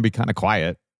do want to be kind of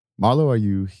quiet. Marlo, are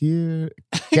you here?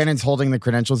 Cannon's holding the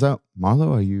credentials out.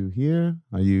 Marlo, are you here?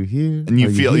 Are you here? And you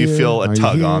Are feel here? a Are you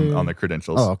tug here? on the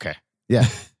credentials. Oh, okay. Yeah,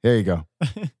 here you go.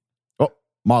 Oh,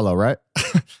 Marlo, right?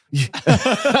 Yeah,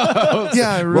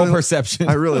 I Roll really, perception.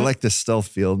 I really like this stealth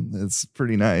field. It's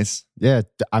pretty nice. Yeah,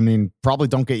 I mean, probably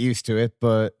don't get used to it,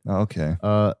 but Okay.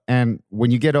 and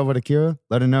when you get over to Kira,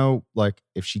 let her know, like,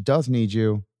 if she does need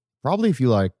you, probably if you,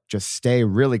 like, just stay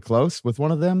really close with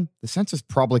one of them, the sensors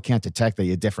probably can't detect that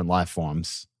you're different life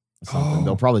forms or something. Oh.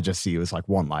 They'll probably just see you as, like,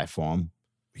 one life form.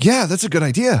 Yeah, that's a good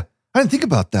idea. I didn't think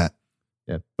about that.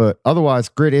 Yeah, but otherwise,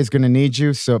 Grit is going to need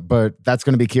you, but that's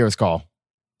going to be Kira's call.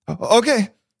 Okay.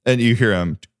 And you hear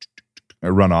him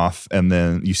run off, and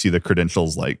then you see the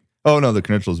credentials like, oh no, the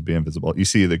credentials be invisible. You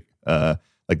see the the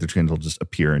credentials just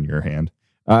appear in your hand.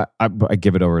 I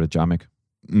give it over to Jamek.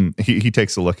 He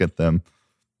takes a look at them.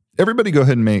 Everybody go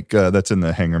ahead and make, that's in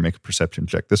the hangar, make a perception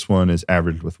check. This one is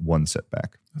averaged with 1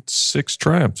 setback. That's 6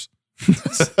 triumphs.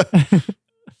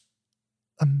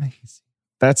 Amazing.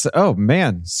 That's, oh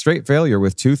man, straight failure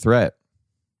with 2 threat.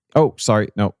 Oh, sorry.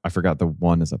 No, I forgot the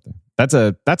 1 is up there.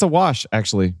 That's a wash,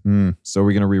 actually. So are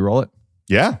we going to re-roll it?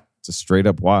 Yeah. It's a straight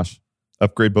up wash.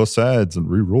 Upgrade both sides and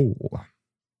re-roll.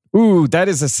 Ooh, that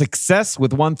is a success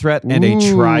with 1 threat and a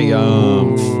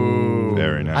triumph.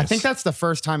 Very nice. I think that's the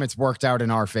first time it's worked out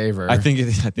in our favor. I think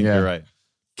Yeah. you're right.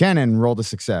 Cannon rolled a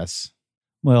success.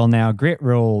 Well, now Grit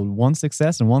rolled 1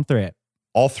 success and 1 threat.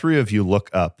 all 3 of you look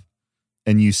up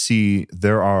and you see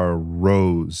there are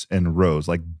rows and rows,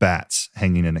 like bats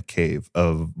hanging in a cave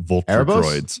of vulture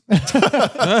Erebos?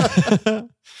 droids.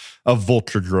 Of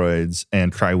vulture droids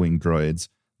and tri-wing droids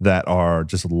that are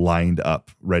just lined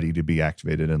up, ready to be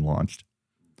activated and launched.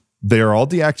 They are all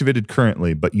deactivated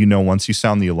currently, but you know once you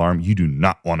sound the alarm, you do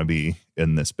not want to be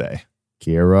in this bay.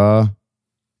 Kira.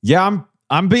 Yeah,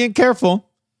 I'm being careful.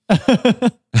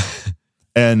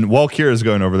 And while Kira's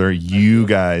going over there, you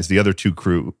guys, the other 2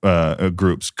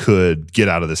 groups, could get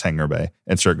out of this hangar bay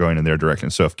and start going in their direction.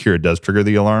 So if Kira does trigger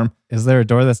the alarm, Is there a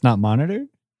door that's not monitored?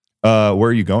 where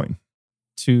are you going?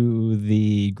 To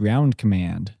the ground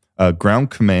command.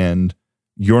 Ground command,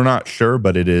 you're not sure,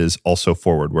 but it is also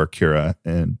forward where Kira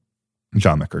and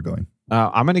Jamek are going.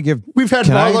 I'm going to give... We've had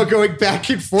Can Marlo I- going back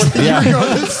and forth. And you're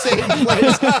going to the same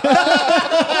place.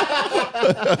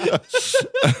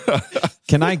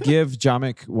 Can I give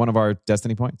Jamek one of our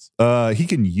destiny points? He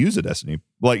can use a destiny,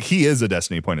 like he is a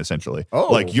destiny point essentially.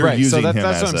 Oh, like you're right. using So him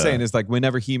that's as what I'm a- saying is like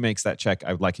whenever he makes that check,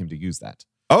 I would like him to use that.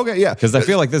 Okay, yeah, Because I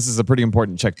feel like this is a pretty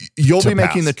important check. you'll to be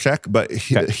making pass. the check, but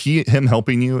Okay. him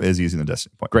helping you is using the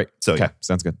destiny point. Great. So Okay. yeah,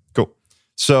 Sounds good. cool.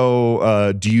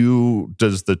 So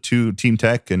does the 2 team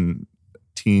tech and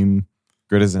team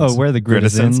Gritizens. Oh, we're the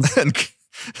Gritizens Gritizens. and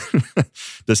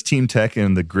Does Team Tech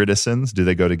and the Grittisons, do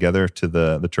they go together to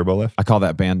the turbo lift? I call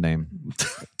that band name.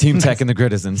 Team Tech and the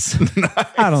Grittisons.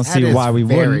 I don't That see is why we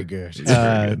very wouldn't.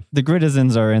 good. The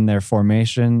Grittisons are in their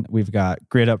formation. We've got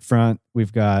Grit up front. We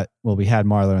had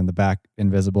Marlo in the back,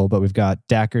 invisible, but we've got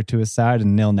Dacker to his side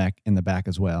and Nilnek in the back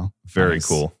as well. Very Nice.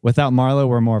 cool. Without Marlo,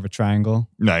 we're more of a triangle.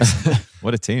 Nice.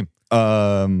 What a team.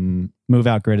 Move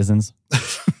out, Grittisons.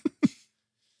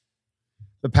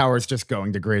 The power's just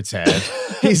going to Grit's head.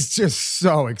 He's just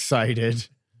so excited.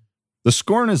 The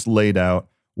Scorn is laid out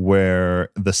where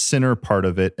the center part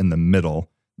of it in the middle,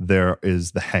 there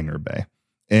is the hangar bay.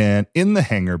 And in the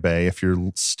hangar bay, if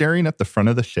you're staring at the front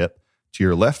of the ship, to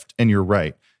your left and your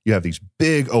right, you have these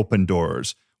big open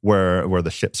doors where the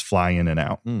ships fly in and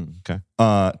out. Okay.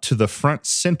 To the front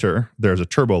center, there's a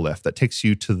turbo lift that takes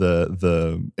you to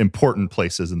the important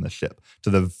places in the ship, to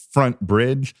the front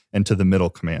bridge and to the middle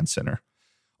command center.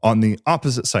 On the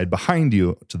opposite side behind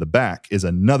you to the back is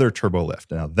another turbo lift.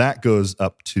 Now that goes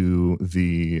up to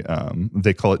the,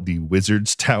 they call it the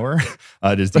Wizard's Tower.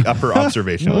 It is the upper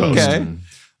observation post. Okay.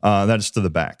 That is to the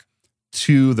back.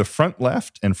 To the front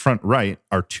left and front right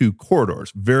are two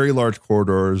corridors, very large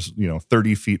corridors,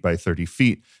 30 feet by 30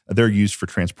 feet. They're used for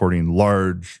transporting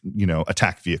large,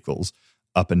 attack vehicles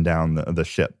up and down the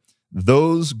ship.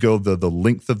 Those go the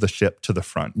length of the ship to the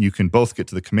front. You can both get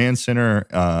to the command center,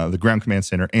 the ground command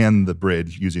center, and the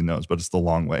bridge using those, but it's the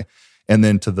long way. And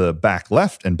then to the back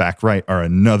left and back right are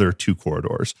another two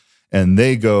corridors. And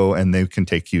they can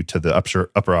take you to the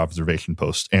upper observation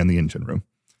post and the engine room.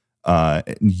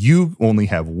 You only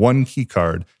have one key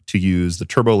card to use the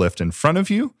turbo lift in front of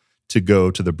you to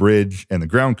go to the bridge and the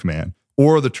ground command,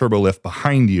 or the turbo lift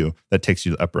behind you that takes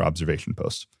you to the upper observation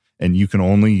post. And you can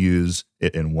only use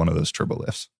it in one of those turbo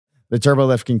lifts. The turbo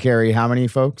lift can carry how many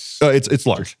folks? It's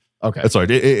large. Okay. It's large.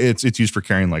 It's used for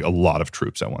carrying like a lot of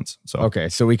troops at once. So Okay,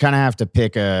 so we kind of have to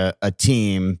pick a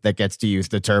team that gets to use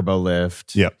the turbo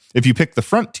lift. yeah, if you pick the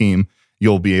front team,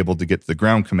 you'll be able to get to the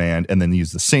ground command and then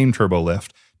use the same turbo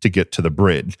lift to get to the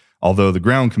bridge. Although the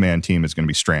ground command team is going to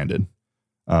be stranded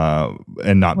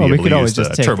and not be able to use the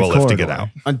turbo lift to get out.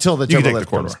 Until the You can turbo take the lift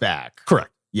comes corridor. back.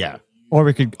 Correct. Yeah. Or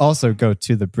we could also go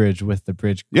to the bridge with the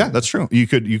bridge. Yeah, that's true. You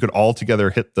could all together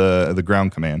hit the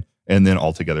ground command and then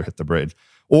all together hit the bridge.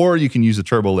 Or you can use the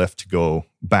turbo lift to go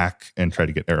back and try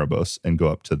to get Erebos and go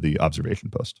up to the observation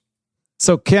post.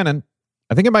 So, Cannon,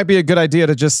 I think it might be a good idea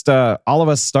to just all of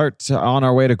us start on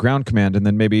our way to ground command and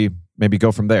then maybe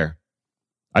go from there.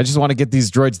 I just want to get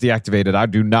these droids deactivated. I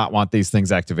do not want these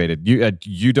things activated.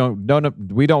 You don't. No,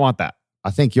 we don't want that. I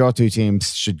think your two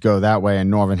teams should go that way, and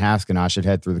Norvin Hask and I should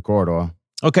head through the corridor.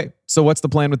 Okay, so what's the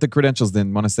plan with the credentials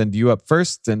then? Want to send you up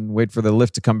first and wait for the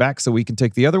lift to come back so we can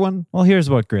take the other one? Well, here's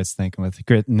what Grit's thinking with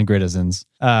Grit and the Grittisons.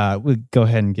 We'll go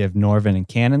ahead and give Norvin and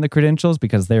Cannon the credentials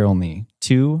because they're only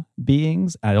two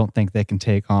beings. I don't think they can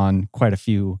take on quite a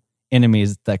few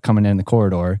enemies that coming in the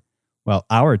corridor. Well,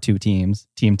 our two teams,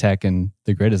 Team Tech and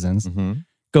the Grittisons,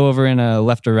 go over in a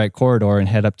left or right corridor and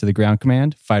head up to the ground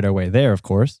command, fight our way there, of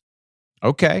course.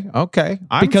 Okay. I'm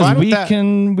because fine with we that.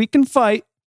 we can fight.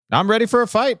 I'm ready for a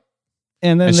fight.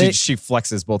 And then And she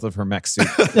flexes both of her mech suit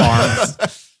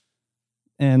arms.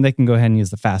 and they can go ahead and use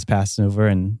the fast pass over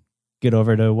and get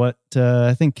over to what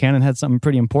I think Cannon had something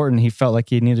pretty important he felt like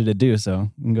he needed to do.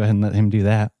 So we can go ahead and let him do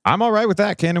that. I'm all right with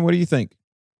that, Cannon. What do you think?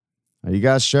 Are you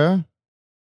guys sure?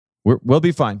 We'll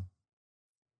be fine.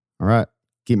 All right.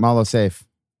 Keep Marlo safe.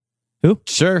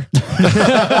 Sure.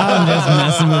 I'm just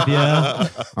messing with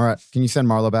you. All right. Can you send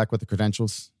Marlo back with the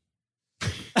credentials?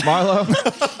 Marlo.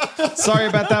 Sorry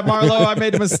about that, Marlo. I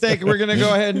made a mistake. We're gonna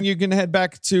go ahead and you can head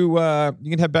back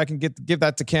and give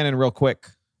that to Cannon real quick.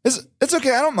 It's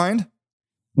okay. I don't mind.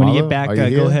 When you Marlo, get back, are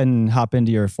you go here? ahead and hop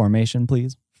into your formation,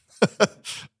 please.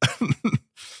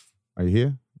 Are you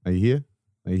here? Are you here?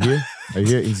 Are you here? Are you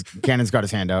here? Cannon's got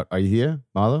his hand out. Are you here,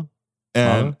 Marlo?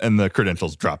 And the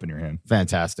credentials drop in your hand.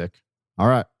 Fantastic. All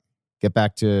right. Get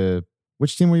back to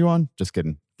which team were you on? Just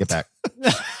kidding. Get back.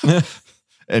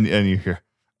 And you hear,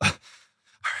 all right,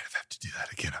 if I have to do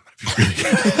that again, I'm going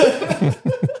to be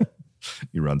really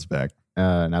He runs back.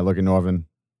 And I look at Norvin.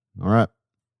 All right.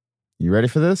 You ready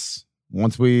for this?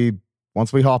 Once we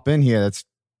hop in here, that's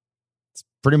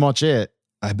pretty much it.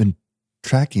 I've been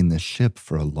tracking this ship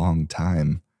for a long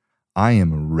time. I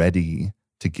am ready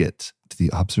to get to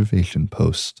the observation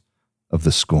post of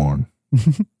the Scorn.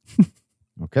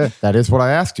 Okay. That is what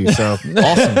I asked you. So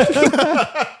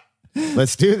awesome.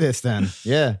 Let's do this then.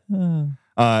 Yeah.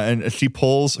 And she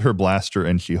pulls her blaster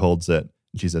and she holds it.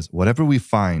 She says, whatever we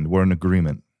find, we're in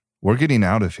agreement. We're getting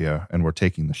out of here and we're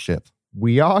taking the ship.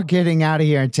 we are getting out of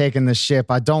here and taking the ship.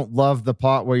 I don't love the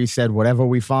part where you said whatever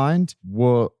we find.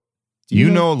 Well, you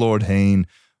know, Lord Hayne,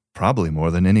 probably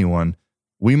more than anyone,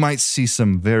 we might see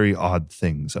some very odd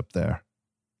things up there.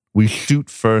 We shoot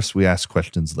first, we ask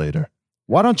questions later.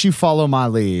 Why don't you follow my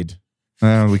lead?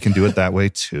 We can do it that way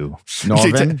too.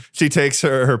 Norvin? She takes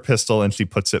her pistol and she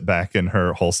puts it back in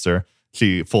her holster.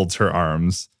 She folds her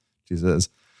arms. She says,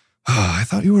 I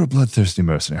thought you were a bloodthirsty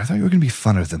mercenary. I thought you were going to be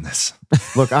funner than this.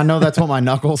 Look, I know that's what my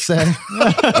knuckles say.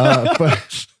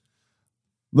 But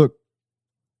look,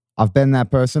 I've been that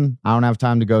person. I don't have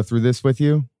time to go through this with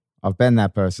you. I've been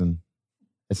that person.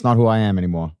 It's not who I am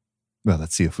anymore. Well,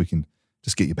 let's see if we can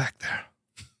just get you back there.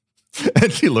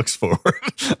 And she looks forward.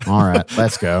 All right,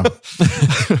 let's go.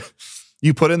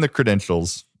 You put in the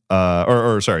credentials,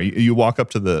 you walk up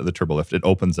to the turbolift. It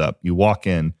opens up. You walk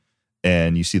in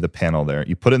and you see the panel there.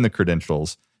 You put in the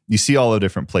credentials. You see all the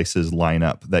different places line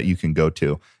up that you can go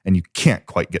to, and you can't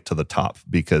quite get to the top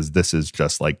because this is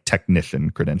just like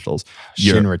technician credentials.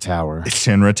 Shinra Tower.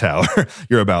 Shinra Tower.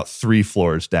 You're about 3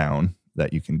 floors down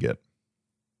that you can get.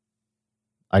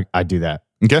 I do that.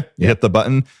 Okay. You hit the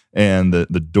button and the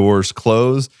doors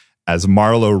close as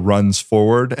Marlo runs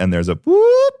forward and there's a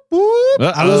whoop, whoop.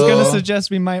 I was going to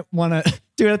suggest we might want to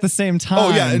do it at the same time. Oh,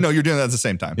 yeah. No, you're doing that at the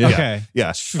same time. Yeah. Okay.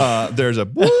 Yeah. There's a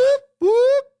whoop,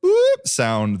 whoop, whoop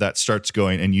sound that starts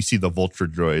going and you see the Vulture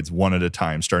droids one at a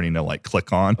time starting to like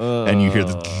click on and you hear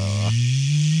the...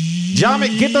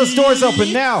 Jamek, get those doors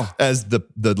open now. As the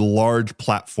large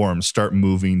platforms start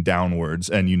moving downwards,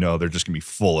 and you know they're just going to be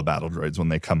full of battle droids when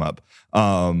they come up.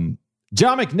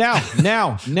 Jamek, now.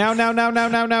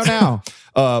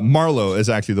 Marlo is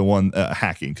actually the one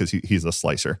hacking because he's a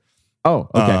slicer. Oh,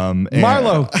 okay.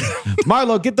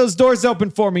 Marlo, get those doors open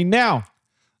for me now.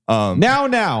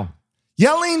 Now.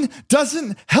 Yelling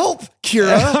doesn't help,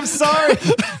 Kira. I'm sorry.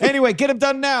 Anyway, get them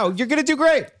done now. You're going to do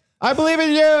great. I believe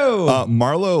in you.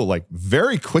 Marlo, like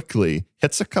very quickly,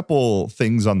 hits a couple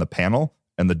things on the panel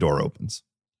and the door opens.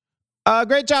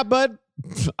 Great job, bud.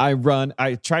 I run.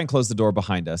 I try and close the door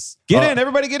behind us. Get in.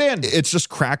 Everybody get in. It's just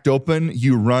cracked open.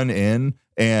 You run in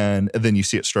and then you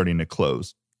see it starting to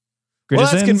close. Well,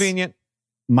 that's convenient.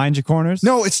 Mind your corners.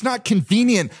 No, it's not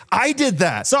convenient. I did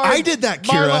that. Sorry. I did that,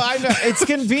 Kira. Marlo, I know. It's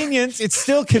convenience. It's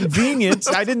still convenience.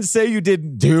 I didn't say you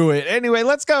didn't do it. Anyway,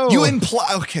 let's go. You imply.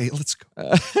 Okay, let's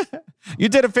go. You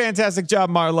did a fantastic job,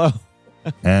 Marlo.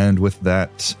 And with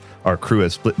that, our crew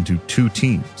has split into 2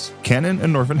 teams. Cannon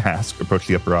and Norvin Hask approach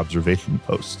the upper observation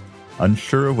post,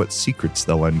 unsure of what secrets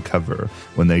they'll uncover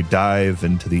when they dive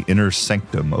into the inner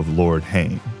sanctum of Lord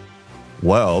Hayne.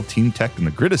 While Team Tech and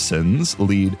the Grittisons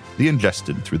lead the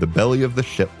Ingested through the belly of the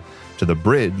ship to the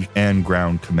bridge and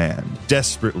ground command,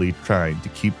 desperately trying to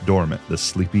keep dormant the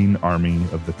sleeping army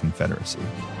of the Confederacy.